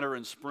 late winter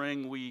and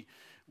spring, we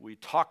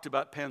talked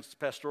about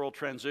pastoral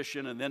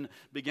transition, and then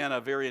began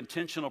a very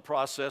intentional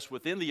process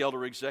within the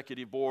elder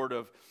executive board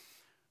of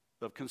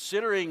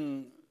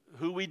considering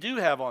who we do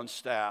have on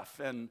staff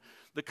and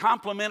the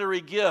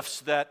complementary gifts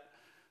that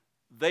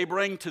they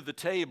bring to the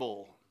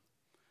table.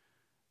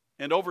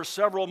 And over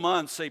several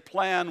months, a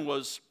plan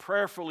was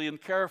prayerfully and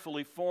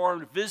carefully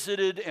formed,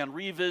 visited and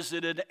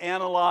revisited,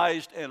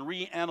 analyzed and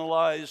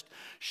reanalyzed,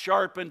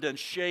 sharpened and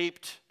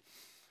shaped,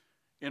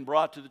 and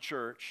brought to the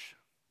church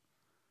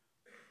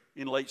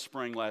in late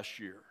spring last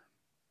year.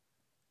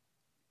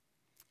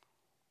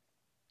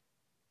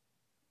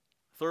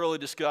 Thoroughly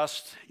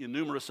discussed in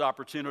numerous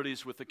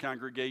opportunities with the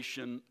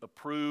congregation,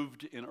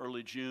 approved in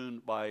early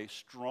June by a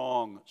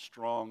strong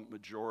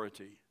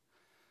majority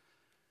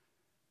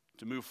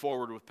to move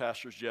forward with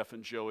Pastors Jeff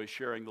and Joey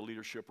sharing the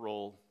leadership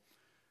role,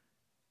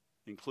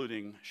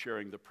 including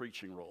sharing the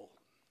preaching role.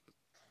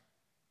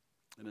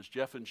 And as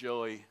Jeff and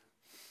Joey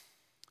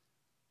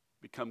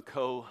become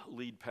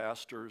co-lead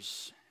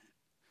pastors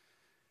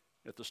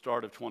at the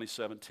start of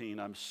 2017,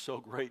 I'm so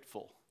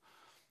grateful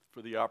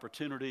for the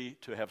opportunity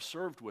to have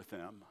served with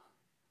them,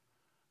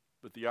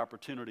 but the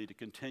opportunity to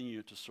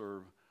continue to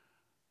serve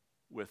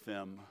with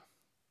them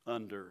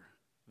under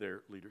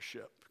their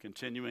leadership,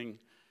 continuing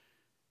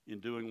in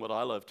doing what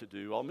I love to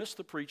do. I'll miss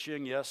the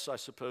preaching, yes, I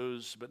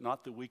suppose, but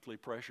not the weekly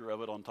pressure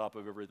of it on top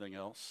of everything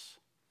else.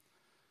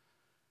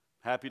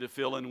 Happy to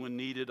fill in when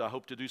needed. I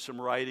hope to do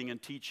some writing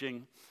and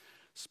teaching,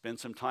 spend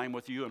some time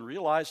with you, and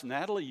realize,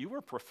 Natalie, you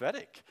were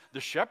prophetic. The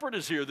shepherd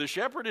is here. The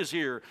shepherd is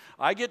here.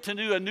 I get to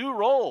do a new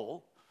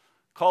role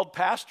called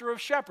pastor of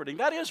shepherding.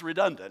 That is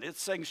redundant.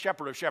 It's saying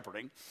shepherd of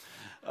shepherding.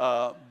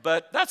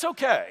 But that's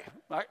okay.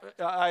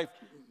 I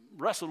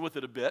wrestled with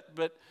it a bit,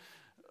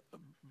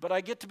 but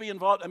I get to be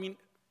involved. I mean,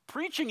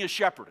 preaching is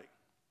shepherding.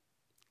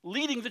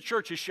 Leading the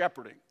church is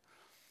shepherding.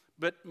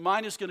 But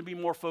mine is going to be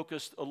more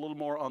focused a little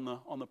more on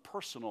the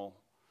personal,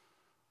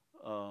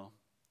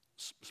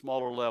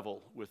 smaller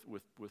level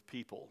with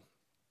people,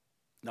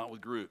 not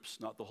with groups,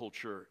 not the whole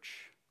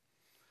church.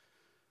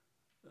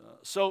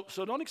 So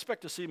don't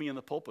expect to see me in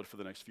the pulpit for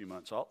the next few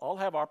months. I'll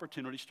have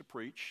opportunities to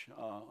preach,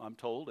 I'm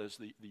told, as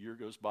the year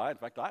goes by. In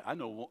fact, I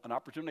know an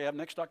opportunity I have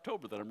next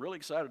October that I'm really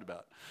excited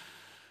about,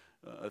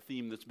 a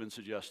theme that's been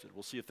suggested.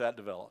 We'll see if that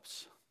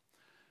develops.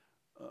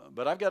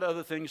 But I've got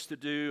other things to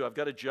do. I've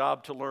got a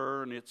job to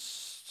learn.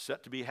 It's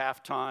set to be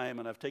half-time,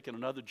 and I've taken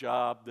another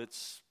job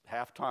that's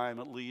half-time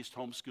at least,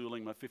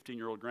 homeschooling my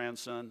 15-year-old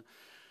grandson,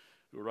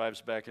 who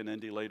arrives back in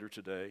Indy later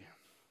today.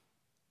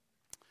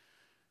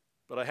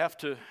 But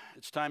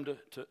it's time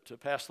to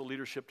pass the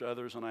leadership to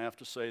others, and I have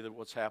to say that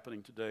what's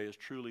happening today is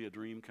truly a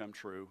dream come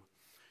true.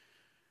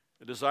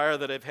 A desire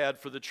that I've had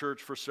for the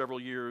church for several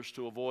years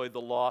to avoid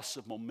the loss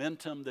of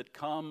momentum that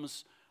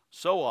comes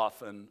so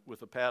often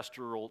with a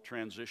pastoral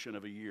transition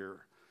of a year.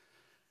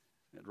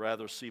 I'd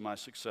rather see my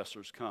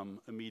successors come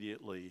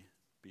immediately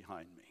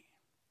behind me.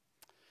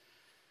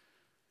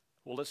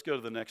 Well, let's go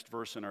to the next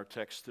verse in our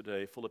text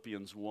today,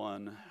 Philippians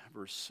 1,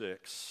 verse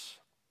 6.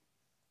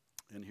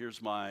 And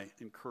here's my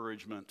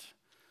encouragement.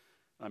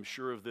 I'm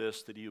sure of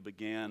this, that He who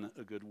began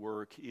a good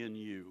work in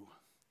you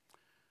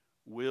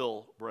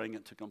will bring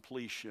it to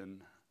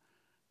completion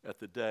at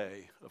the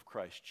day of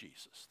Christ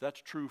Jesus.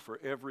 That's true for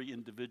every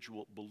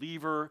individual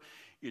believer.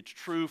 It's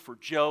true for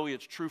Joey.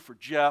 It's true for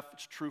Jeff.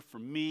 It's true for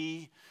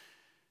me.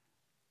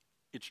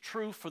 It's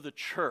true for the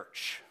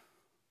church.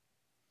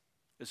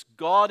 As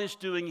God is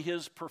doing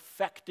His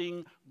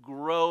perfecting,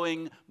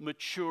 growing,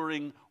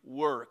 maturing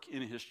work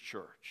in His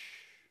church.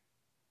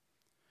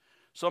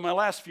 So in my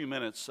last few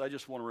minutes, I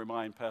just want to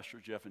remind Pastor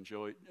Jeff and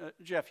Joey,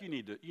 Jeff, you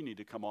need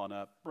to come on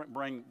up.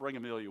 Bring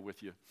Amelia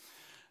with you,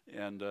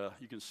 and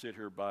you can sit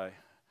here by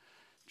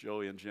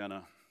Joey and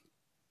Jenna.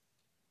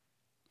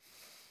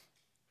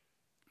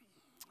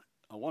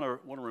 I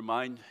want to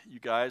remind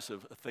you guys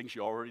of things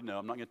you already know.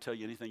 I'm not going to tell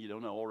you anything you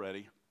don't know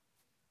already,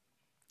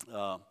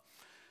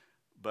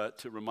 but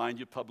to remind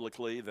you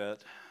publicly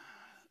that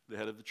the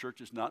head of the church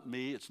is not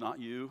me, it's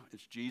not you,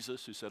 it's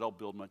Jesus who said, "I'll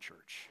build my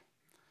church."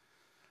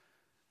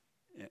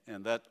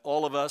 and that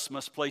all of us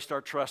must place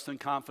our trust and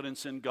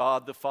confidence in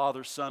God, the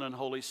Father, Son, and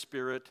Holy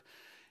Spirit,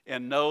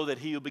 and know that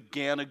He who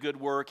began a good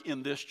work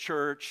in this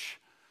church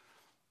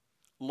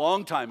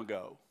long time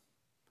ago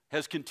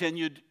has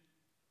continued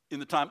in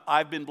the time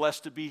I've been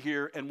blessed to be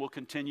here and will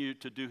continue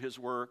to do His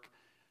work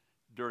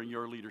during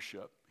your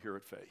leadership here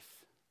at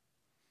Faith.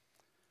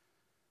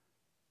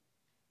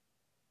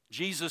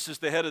 Jesus is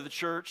the head of the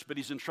church, but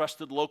He's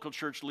entrusted local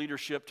church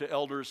leadership to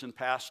elders and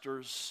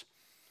pastors.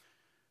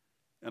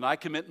 And I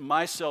commit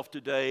myself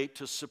today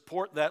to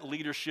support that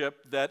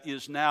leadership that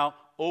is now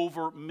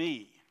over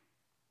me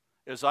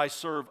as I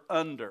serve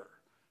under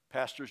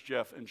Pastors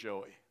Jeff and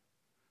Joey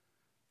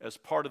as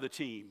part of the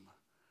team,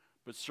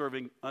 but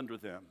serving under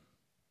them,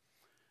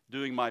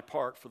 doing my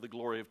part for the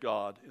glory of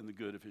God and the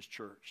good of His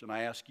church. And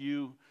I ask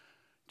you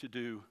to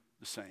do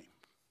the same.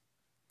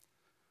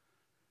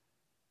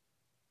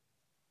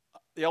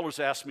 The elders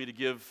asked me to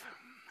give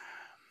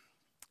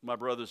my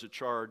brothers a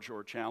charge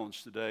or a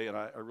challenge today, and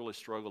I really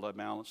struggled. I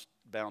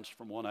bounced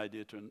from one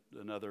idea to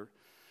another.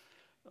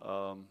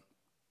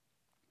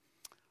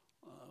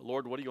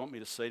 Lord, what do you want me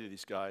to say to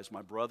these guys?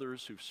 My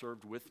brothers who've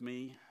served with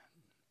me,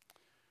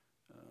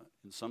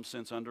 in some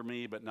sense under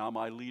me, but now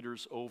my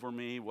leaders over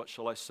me. What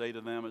shall I say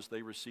to them as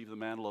they receive the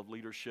mantle of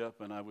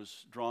leadership? And I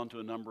was drawn to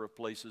a number of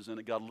places, and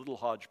it got a little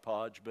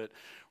hodgepodge, but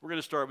we're going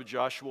to start with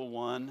Joshua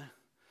 1.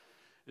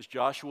 As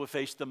Joshua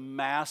faced the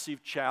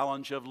massive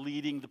challenge of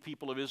leading the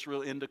people of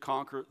Israel in to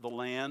conquer the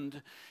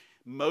land,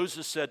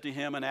 Moses said to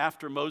him, and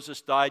after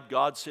Moses died,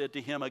 God said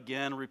to him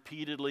again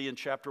repeatedly in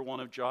chapter 1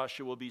 of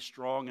Joshua, be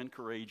strong and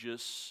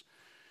courageous.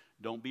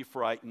 Don't be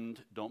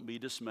frightened. Don't be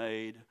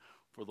dismayed,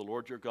 for the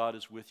Lord your God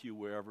is with you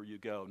wherever you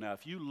go. Now,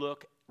 if you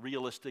look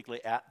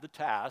realistically at the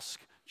task,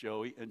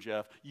 Joey and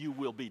Jeff, you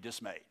will be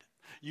dismayed.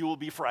 You will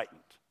be frightened.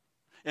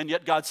 And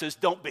yet God says,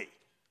 don't be.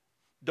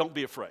 Don't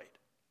be afraid.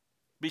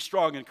 Be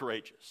strong and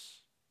courageous.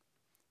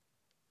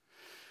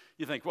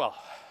 You think, well,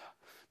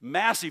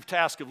 massive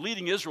task of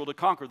leading Israel to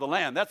conquer the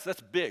land, that's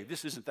big.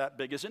 This isn't that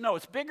big, is it? No,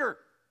 it's bigger.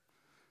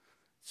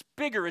 It's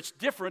bigger, it's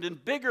different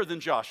and bigger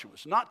than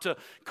Joshua's. Not to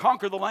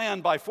conquer the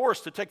land by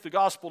force to take the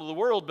gospel to the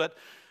world, but,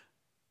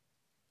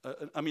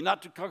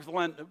 not to conquer the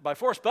land by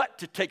force, but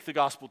to take the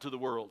gospel to the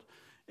world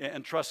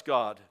and trust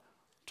God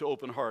to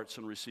open hearts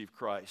and receive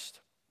Christ.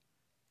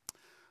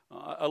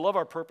 I love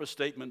our purpose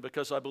statement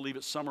because I believe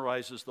it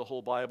summarizes the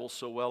whole Bible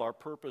so well. Our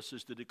purpose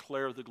is to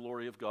declare the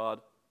glory of God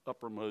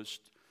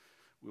uppermost.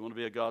 We want to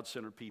be a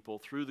God-centered people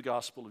through the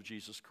gospel of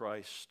Jesus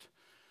Christ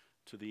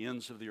to the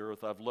ends of the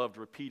earth. I've loved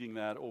repeating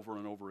that over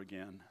and over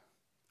again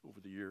over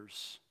the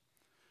years.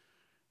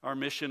 Our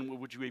mission,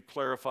 which we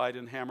clarified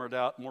and hammered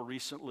out more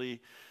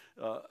recently,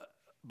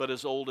 but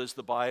as old as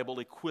the Bible,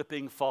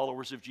 equipping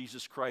followers of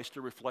Jesus Christ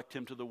to reflect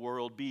Him to the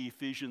world. Be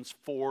Ephesians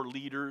 4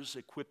 leaders,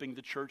 equipping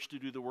the church to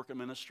do the work of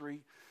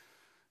ministry.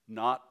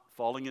 Not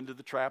falling into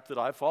the trap that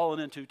I've fallen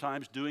into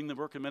times, doing the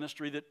work of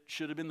ministry that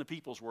should have been the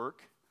people's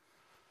work.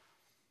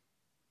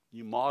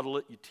 You model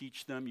it, you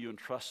teach them, you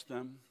entrust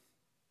them.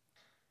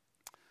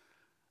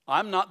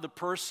 I'm not the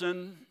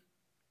person,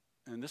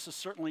 and this is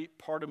certainly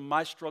part of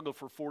my struggle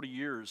for 40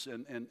 years,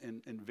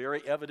 and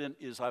very evident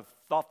is I've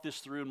thought this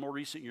through in more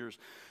recent years.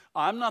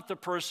 I'm not the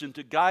person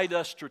to guide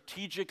us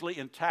strategically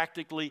and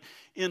tactically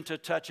into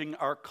touching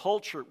our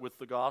culture with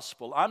the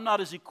gospel. I'm not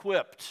as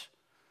equipped.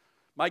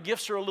 My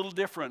gifts are a little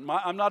different.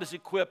 I'm not as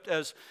equipped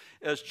as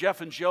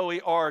Jeff and Joey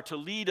are to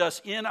lead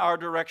us in our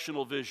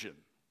directional vision,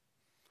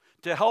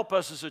 to help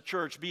us as a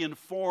church be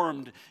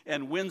informed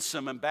and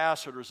winsome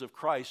ambassadors of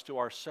Christ to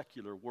our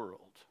secular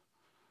world.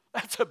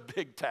 That's a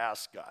big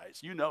task, guys.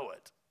 You know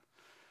it.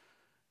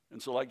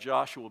 And so like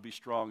Joshua, be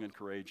strong and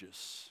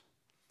courageous,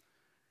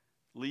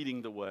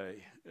 leading the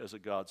way as a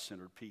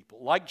God-centered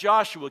people. Like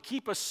Joshua,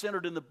 keep us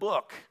centered in the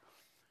book.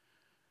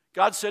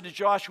 God said to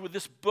Joshua,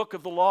 this book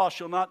of the law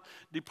shall not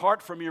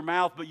depart from your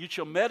mouth, but you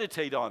shall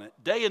meditate on it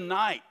day and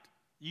night.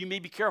 You may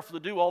be careful to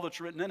do all that's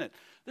written in it.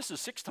 This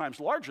is 6 times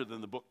larger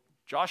than the book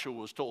Joshua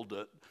was told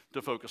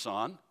to focus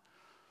on.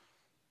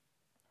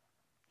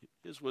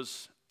 His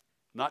was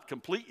not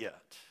complete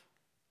yet.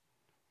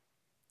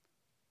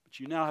 But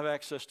you now have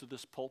access to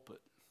this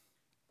pulpit.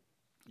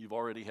 You've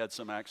already had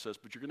some access,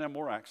 but you're going to have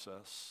more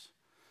access.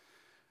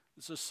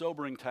 It's a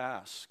sobering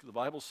task. The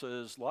Bible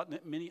says, let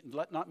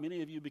not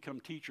many of you become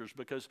teachers,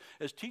 because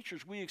as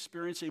teachers we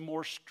experience a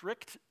more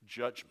strict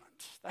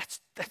judgment.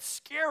 That's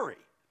scary,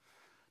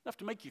 enough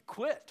to make you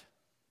quit.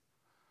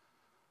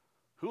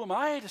 Who am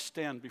I to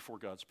stand before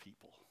God's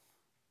people?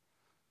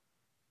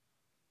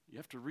 You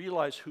have to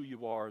realize who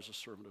you are as a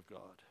servant of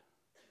God.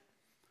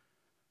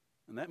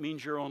 And that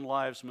means your own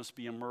lives must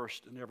be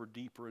immersed and ever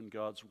deeper in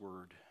God's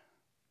Word.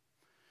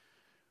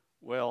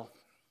 Well,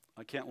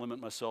 I can't limit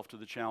myself to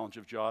the challenge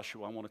of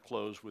Joshua. I want to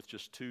close with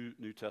just 2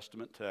 New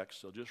Testament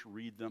texts. I'll just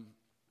read them.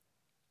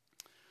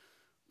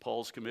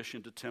 Paul's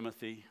commission to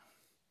Timothy.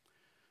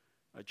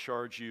 I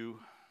charge you,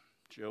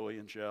 Joey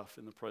and Jeff,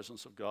 in the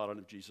presence of God and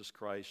of Jesus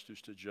Christ,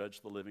 who's to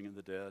judge the living and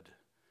the dead.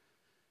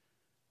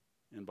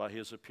 And by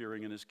His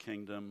appearing in His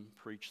kingdom,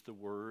 preach the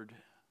word,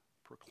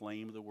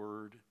 proclaim the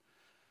word,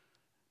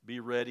 Be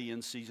ready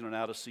in season and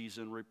out of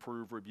season,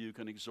 reprove, rebuke,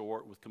 and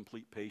exhort with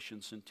complete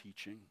patience and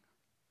teaching.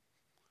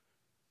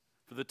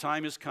 For the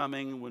time is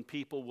coming when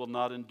people will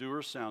not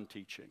endure sound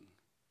teaching,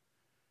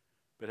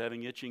 but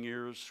having itching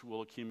ears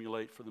will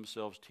accumulate for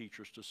themselves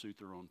teachers to suit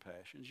their own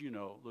passions. You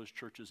know, those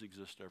churches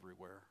exist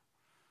everywhere.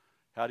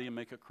 How do you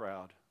make a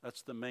crowd?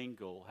 That's the main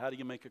goal. How do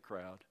you make a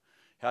crowd?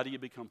 How do you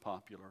become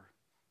popular?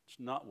 It's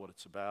not what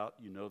it's about.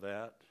 You know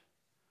that.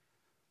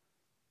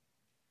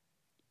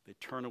 They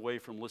turn away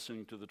from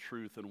listening to the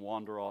truth and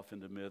wander off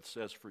into myths.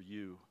 As for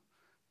you,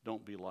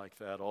 don't be like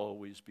that.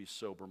 Always be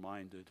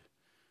sober-minded.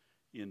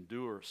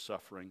 Endure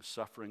suffering.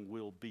 Suffering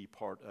will be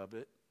part of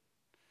it.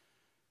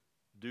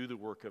 Do the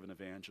work of an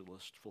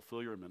evangelist.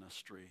 Fulfill your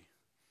ministry.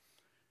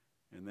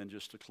 And then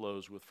just to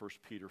close with 1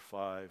 Peter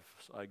 5,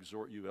 I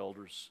exhort you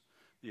elders,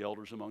 the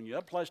elders among you.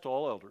 That applies to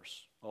all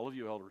elders, all of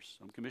you elders.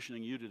 I'm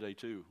commissioning you today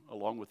too,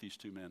 along with these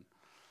two men.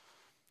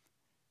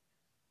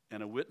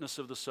 And a witness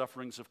of the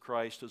sufferings of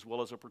Christ, as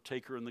well as a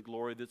partaker in the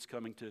glory that's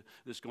going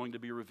to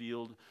be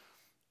revealed.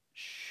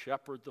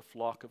 Shepherd the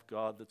flock of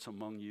God that's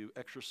among you,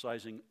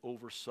 exercising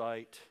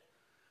oversight,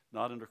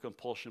 not under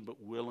compulsion,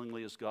 but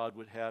willingly as God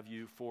would have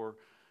you,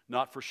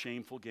 not for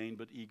shameful gain,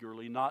 but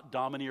eagerly, not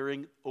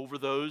domineering over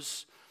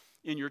those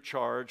in your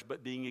charge,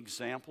 but being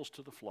examples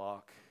to the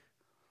flock.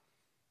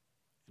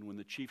 And when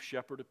the chief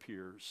shepherd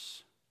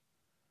appears,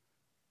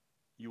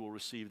 you will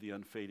receive the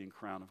unfading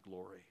crown of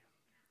glory.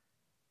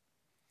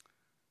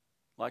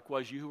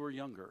 Likewise, you who are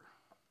younger,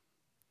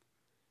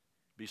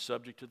 be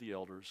subject to the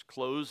elders.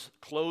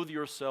 Clothe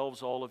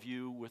yourselves, all of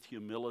you, with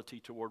humility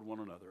toward one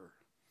another.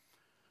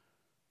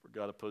 For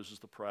God opposes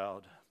the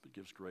proud, but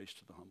gives grace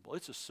to the humble.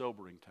 It's a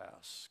sobering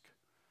task.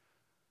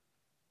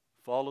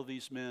 Follow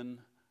these men,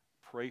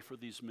 pray for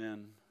these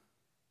men,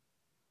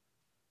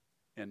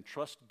 and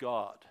trust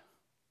God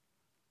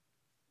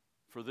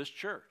for this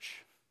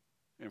church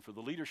and for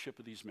the leadership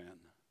of these men,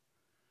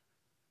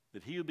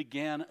 that he who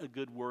began a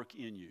good work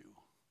in you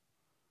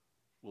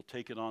will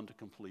take it on to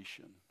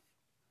completion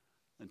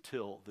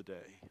until the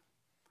day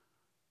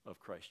of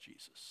Christ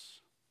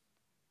Jesus.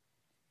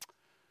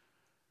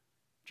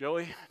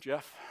 Joey,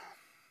 Jeff,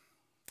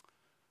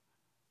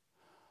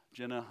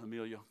 Jenna,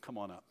 Amelia, come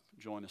on up.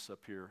 Join us up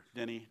here.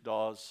 Denny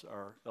Dawes,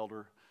 our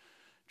elder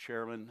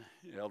chairman,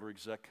 elder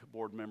exec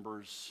board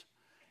members,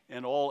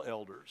 and all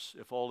elders.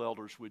 If all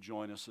elders would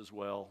join us as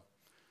well.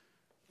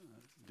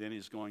 Denny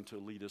is going to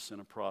lead us in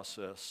a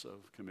process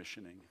of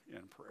commissioning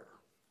and prayer.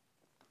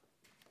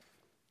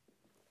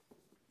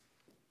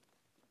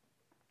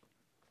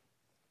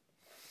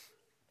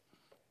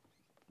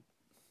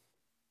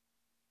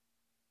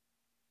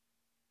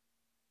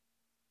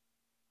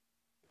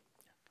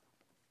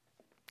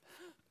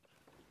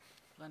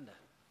 Linda.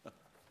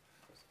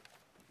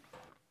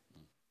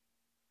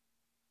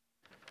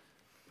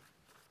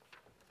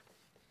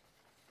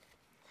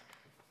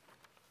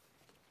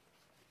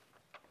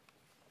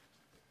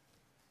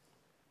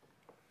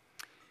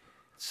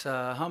 It's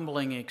a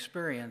humbling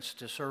experience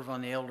to serve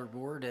on the elder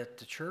board at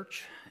the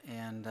church,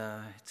 and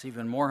it's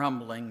even more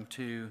humbling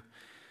to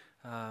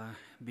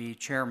be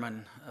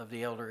chairman of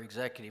the elder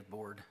executive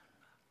board.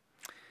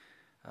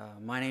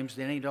 My name's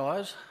Denny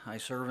Dawes. I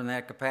serve in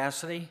that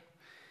capacity.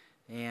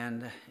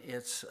 And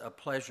it's a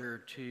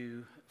pleasure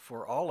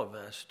for all of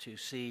us to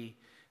see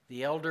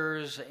the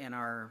elders and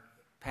our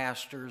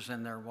pastors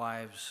and their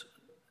wives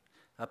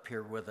up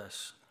here with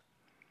us.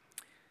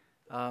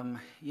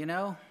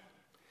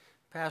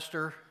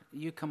 Pastor,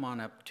 you come on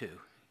up too.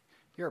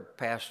 You're a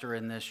pastor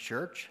in this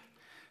church.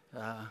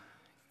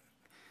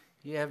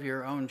 You have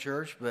your own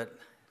church, but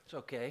it's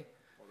okay.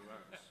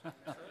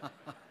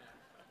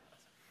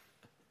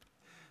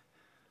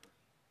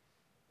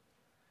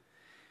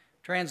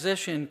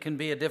 Transition can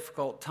be a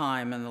difficult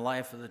time in the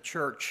life of the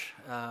church.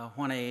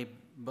 When a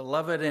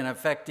beloved and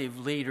effective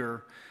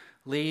leader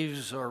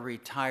leaves or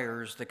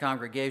retires, the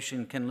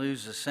congregation can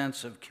lose a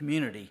sense of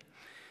community,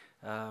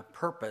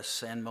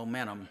 purpose, and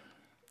momentum.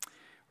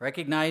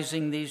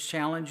 Recognizing these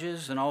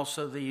challenges and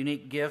also the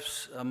unique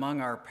gifts among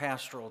our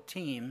pastoral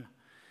team,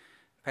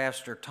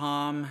 Pastor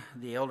Tom,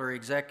 the Elder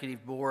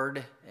Executive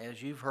Board,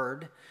 as you've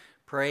heard,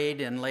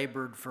 prayed and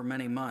labored for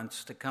many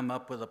months to come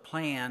up with a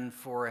plan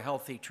for a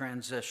healthy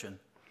transition.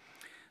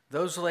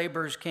 Those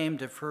labors came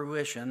to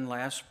fruition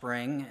last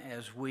spring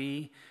as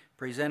we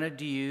presented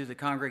to you, the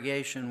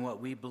congregation,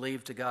 what we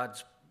believe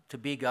to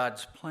be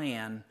God's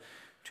plan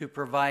to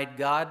provide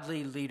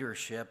godly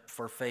leadership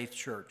for Faith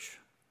Church.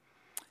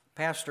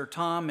 Pastor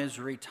Tom is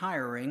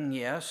retiring,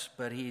 yes,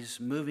 but he's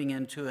moving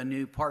into a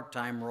new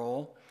part-time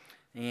role,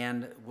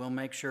 and we'll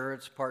make sure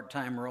it's a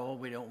part-time role.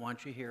 We don't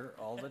want you here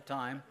all the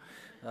time.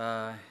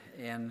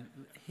 And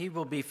he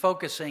will be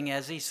focusing,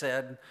 as he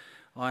said,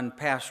 on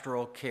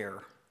pastoral care.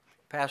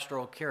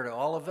 Pastoral care to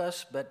all of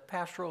us, but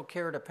pastoral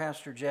care to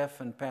Pastor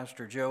Jeff and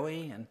Pastor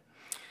Joey and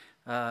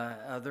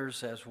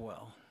others as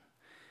well.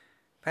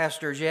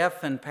 Pastor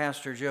Jeff and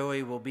Pastor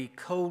Joey will be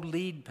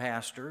co-lead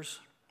pastors,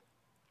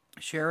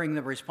 sharing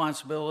the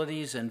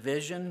responsibilities and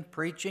vision,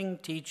 preaching,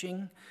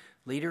 teaching,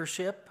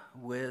 leadership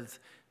with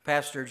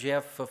Pastor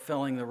Jeff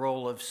fulfilling the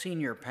role of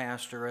senior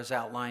pastor as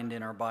outlined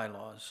in our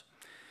bylaws.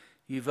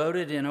 You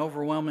voted in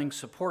overwhelming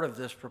support of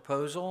this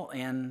proposal,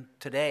 and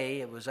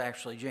today, it was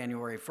actually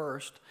January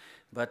 1st,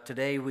 but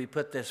today we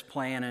put this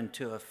plan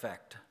into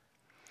effect.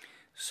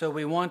 So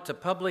we want to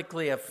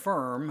publicly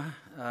affirm,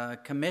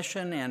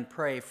 commission, and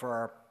pray for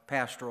our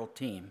pastoral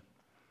team.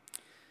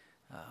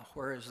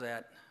 Where is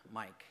that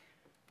mic?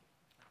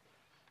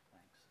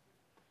 Thanks.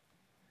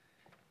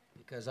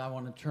 Because I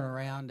want to turn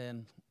around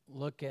and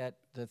look at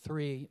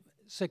the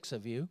 6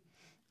 of you,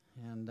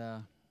 and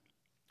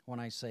when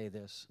I say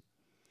this.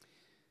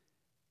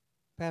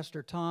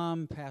 Pastor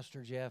Tom,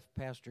 Pastor Jeff,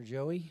 Pastor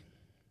Joey,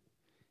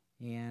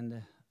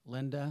 and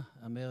Linda,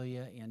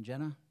 Amelia, and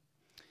Jenna.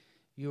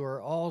 You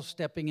are all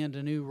stepping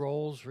into new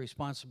roles,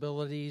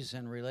 responsibilities,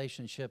 and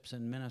relationships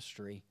in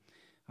ministry.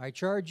 I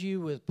charge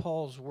you with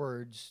Paul's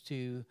words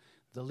to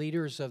the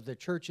leaders of the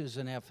churches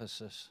in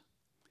Ephesus.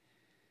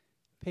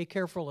 Pay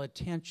careful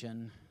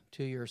attention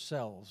to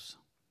yourselves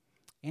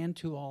and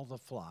to all the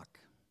flock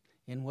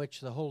in which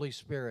the Holy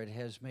Spirit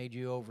has made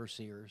you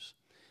overseers,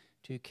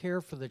 to care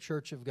for the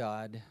church of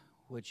God,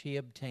 which he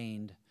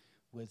obtained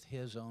with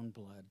his own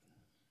blood.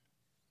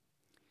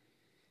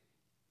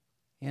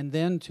 And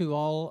then to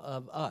all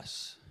of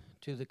us,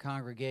 to the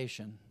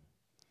congregation,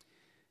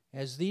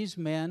 as these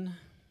men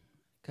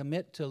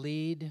commit to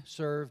lead,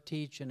 serve,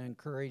 teach, and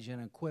encourage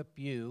and equip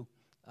you,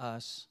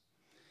 us,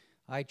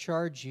 I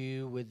charge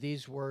you with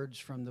these words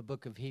from the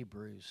book of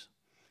Hebrews.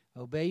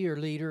 Obey your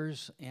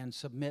leaders and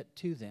submit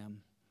to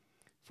them,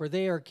 for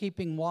they are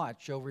keeping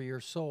watch over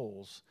your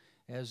souls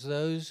as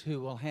those who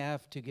will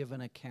have to give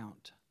an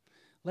account.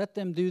 Let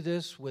them do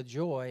this with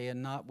joy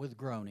and not with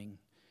groaning,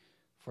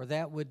 for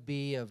that would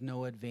be of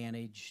no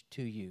advantage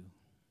to you.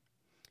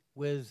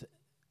 With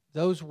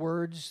those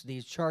words,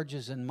 these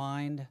charges in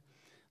mind,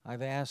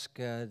 I've asked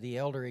the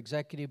Elder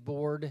Executive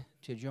Board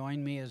to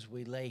join me as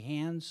we lay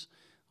hands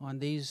on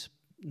these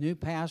new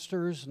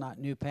pastors, not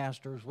new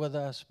pastors with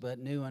us, but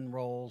new in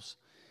roles,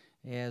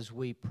 as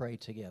we pray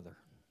together.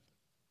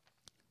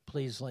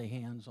 Please lay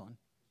hands on.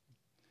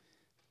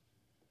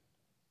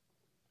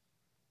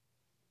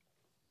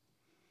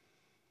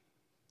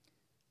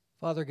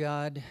 Father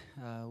God,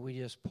 we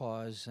just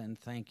pause and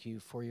thank you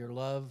for your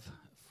love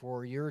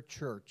for your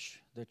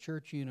church, the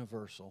Church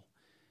Universal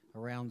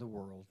around the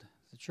world,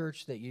 the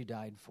church that you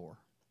died for.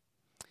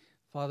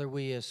 Father,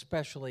 we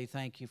especially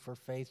thank you for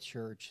Faith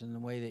Church and the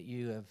way that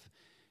you have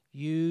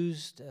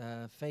used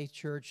Faith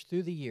Church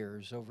through the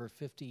years, over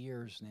 50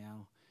 years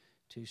now,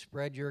 to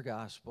spread your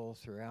gospel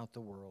throughout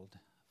the world.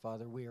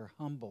 Father, we are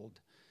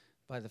humbled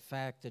by the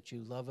fact that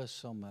you love us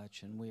so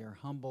much, and we are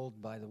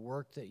humbled by the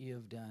work that you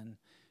have done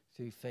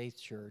through Faith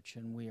Church,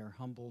 and we are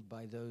humbled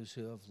by those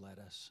who have led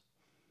us.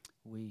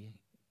 We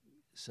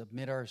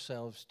submit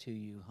ourselves to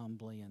you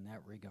humbly in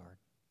that regard.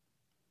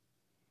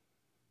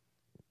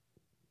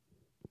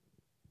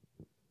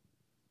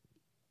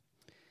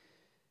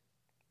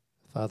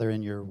 Father,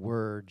 in your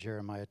word,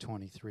 Jeremiah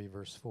 23,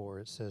 verse 4,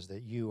 it says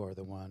that you are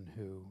the one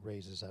who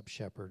raises up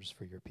shepherds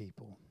for your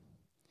people.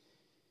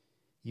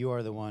 You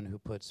are the one who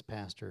puts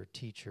pastor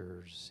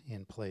teachers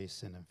in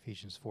place in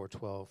Ephesians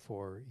 4:12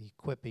 for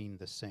equipping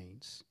the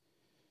saints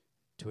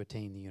to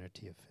attain the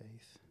unity of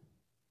faith.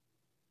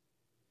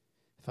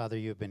 Father,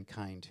 you have been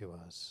kind to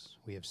us.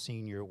 We have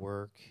seen your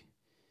work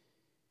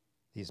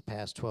these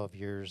past 12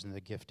 years in the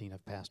gifting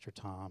of Pastor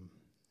Tom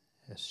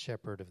as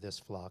shepherd of this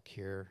flock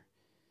here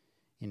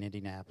in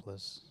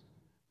Indianapolis,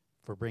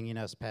 for bringing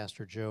us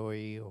Pastor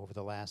Joey over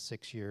the last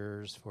 6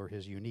 years, for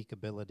his unique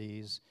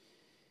abilities,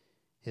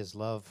 his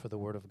love for the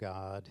Word of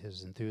God,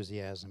 his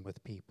enthusiasm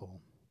with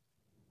people.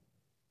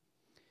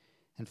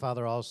 And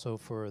Father, also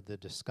for the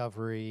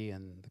discovery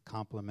and the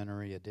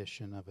complementary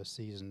addition of a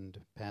seasoned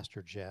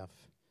Pastor Jeff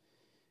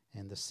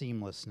and the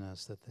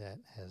seamlessness that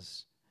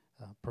has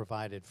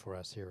provided for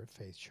us here at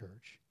Faith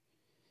Church.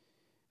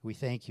 We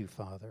thank you,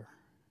 Father.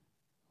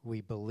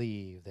 We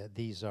believe that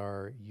these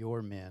are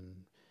your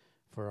men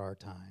for our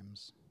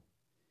times.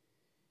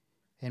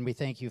 And we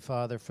thank you,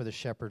 Father, for the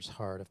shepherd's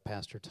heart of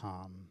Pastor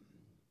Tom,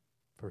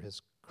 for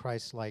his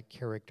Christ-like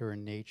character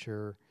and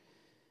nature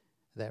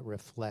that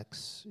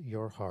reflects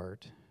your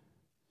heart,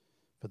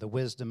 for the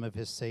wisdom of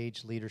his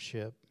sage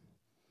leadership,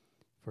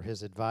 for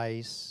his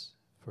advice,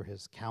 for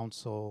his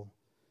counsel,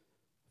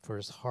 for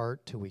his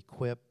heart to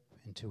equip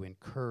and to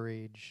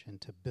encourage and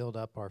to build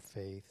up our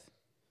faith,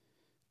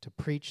 to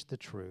preach the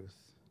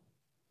truth,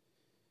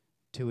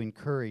 to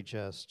encourage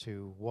us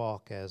to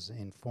walk as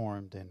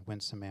informed and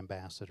winsome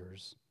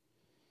ambassadors,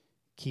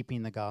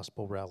 keeping the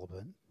gospel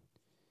relevant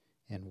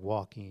and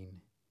walking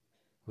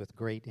with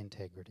great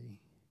integrity.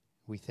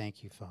 We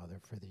thank you, Father,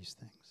 for these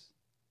things.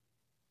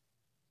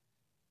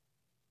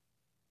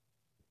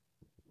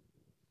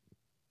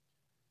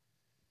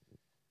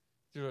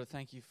 Dear Lord,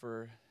 thank you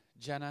for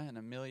Jenna and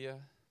Amelia,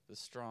 the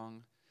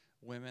strong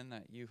women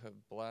that you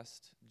have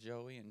blessed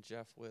Joey and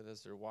Jeff with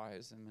as their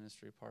wives and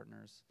ministry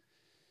partners.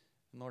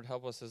 And Lord,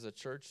 help us as a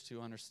church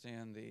to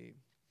understand the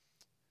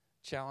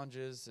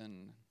challenges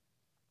and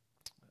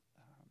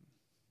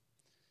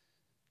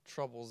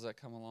troubles that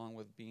come along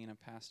with being a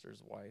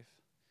pastor's wife.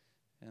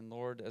 And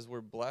Lord, as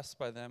we're blessed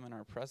by them in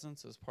our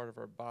presence as part of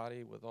our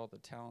body with all the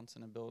talents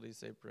and abilities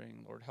they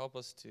bring, Lord, help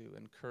us to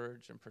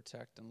encourage and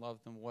protect and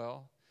love them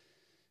well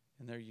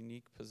in their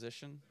unique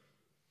position.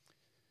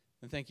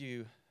 And thank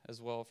you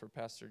as well for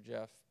Pastor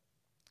Jeff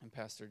and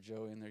Pastor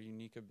Joey and their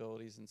unique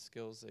abilities and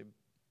skills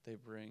they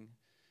bring.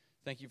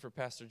 Thank you for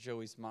Pastor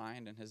Joey's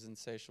mind and his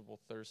insatiable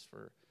thirst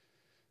for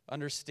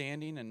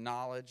understanding and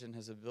knowledge and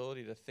his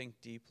ability to think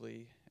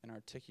deeply and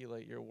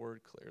articulate your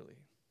word clearly.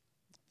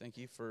 Thank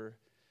you for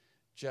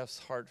Jeff's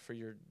heart for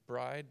your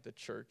bride, the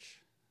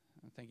church.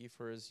 And thank you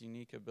for his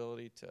unique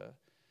ability to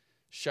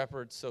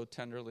shepherd so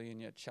tenderly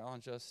and yet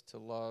challenge us to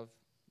love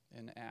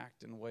and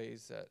act in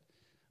ways that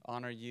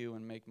honor you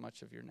and make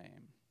much of your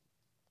name.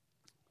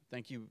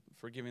 Thank you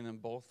for giving them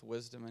both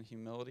wisdom and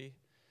humility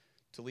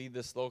to lead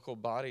this local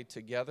body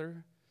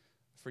together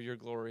for your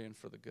glory and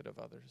for the good of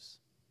others.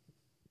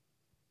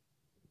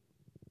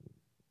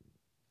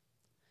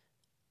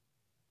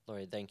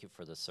 Lord, thank you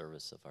for the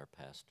service of our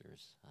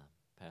pastors,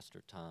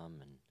 Pastor Tom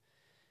and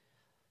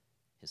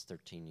his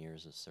 13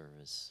 years of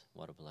service.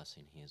 What a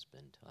blessing he has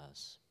been to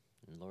us.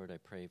 And Lord, I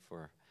pray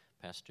for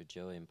Pastor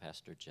Joey and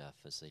Pastor Jeff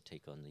as they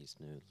take on these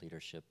new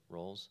leadership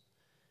roles.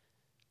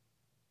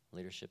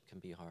 Leadership can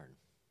be hard.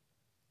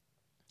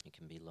 It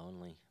can be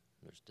lonely.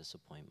 There's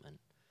disappointment.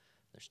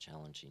 There's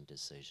challenging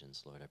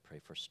decisions. Lord, I pray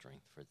for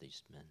strength for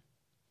these men.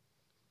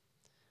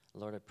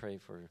 Lord, I pray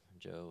for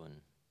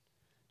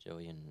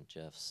Joey and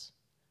Jeff's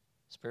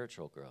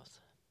spiritual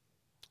growth.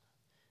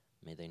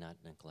 May they not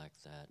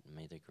neglect that.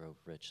 May they grow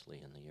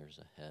richly in the years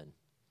ahead,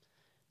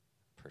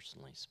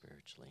 personally,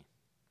 spiritually.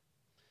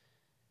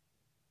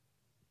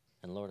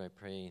 And Lord, I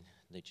pray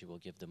that you will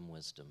give them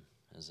wisdom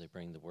as they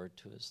bring the word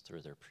to us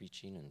through their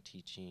preaching and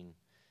teaching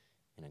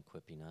and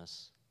equipping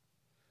us.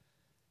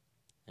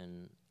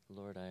 And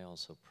Lord, I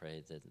also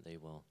pray that they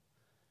will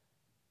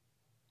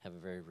have a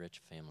very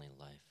rich family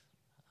life.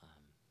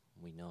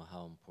 We know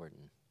how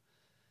important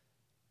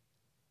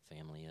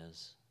family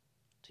is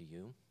to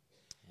you,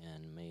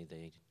 and may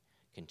they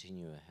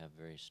continue to have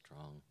very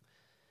strong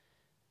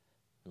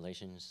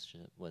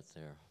relationship with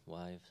their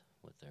wife,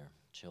 with their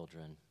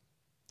children,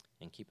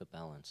 and keep a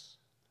balance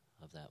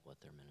of that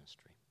with their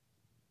ministry.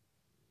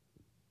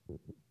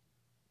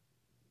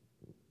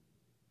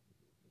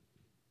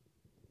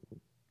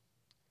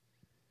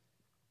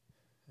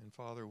 And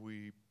Father,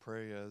 we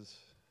pray as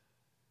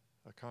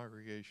a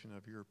congregation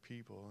of your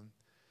people and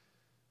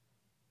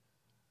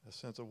a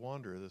sense of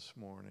wonder this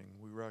morning.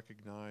 We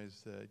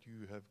recognize that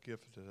you have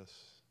gifted us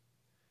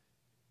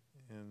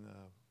in an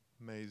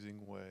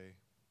amazing way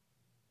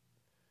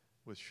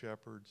with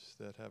shepherds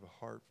that have a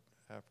heart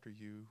after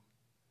you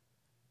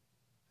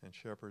and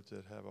shepherds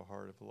that have a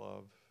heart of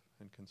love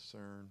and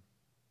concern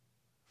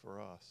for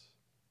us.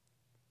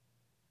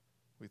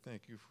 We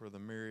thank you for the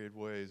myriad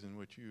ways in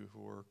which you've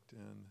worked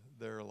in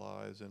their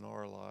lives and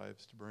our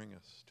lives to bring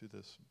us to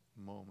this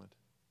moment.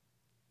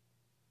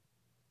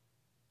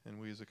 And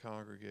we as a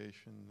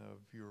congregation of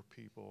your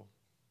people,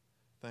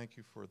 thank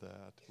you for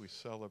that. We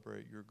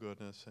celebrate your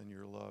goodness and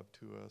your love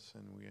to us,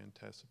 and we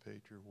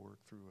anticipate your work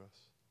through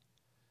us.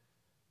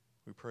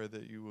 We pray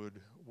that you would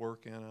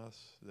work in us,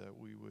 that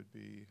we would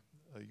be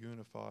a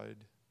unified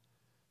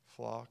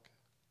flock,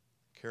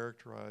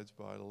 characterized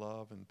by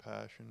love and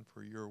passion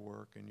for your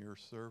work and your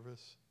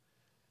service,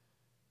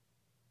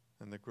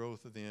 and the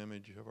growth of the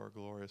image of our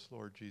glorious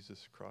Lord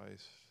Jesus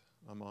Christ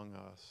among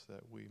us,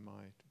 that we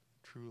might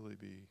truly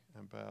be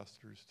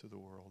ambassadors to the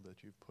world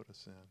that you've put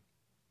us in.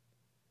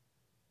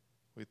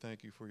 We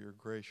thank you for your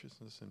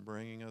graciousness in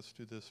bringing us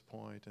to this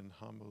point, and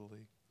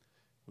humbly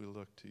we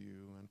look to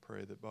you and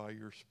pray that by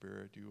your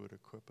Spirit you would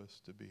equip us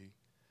to be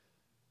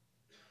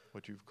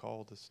what you've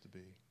called us to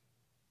be.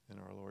 In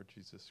our Lord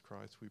Jesus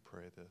Christ we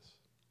pray this.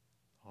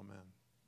 Amen.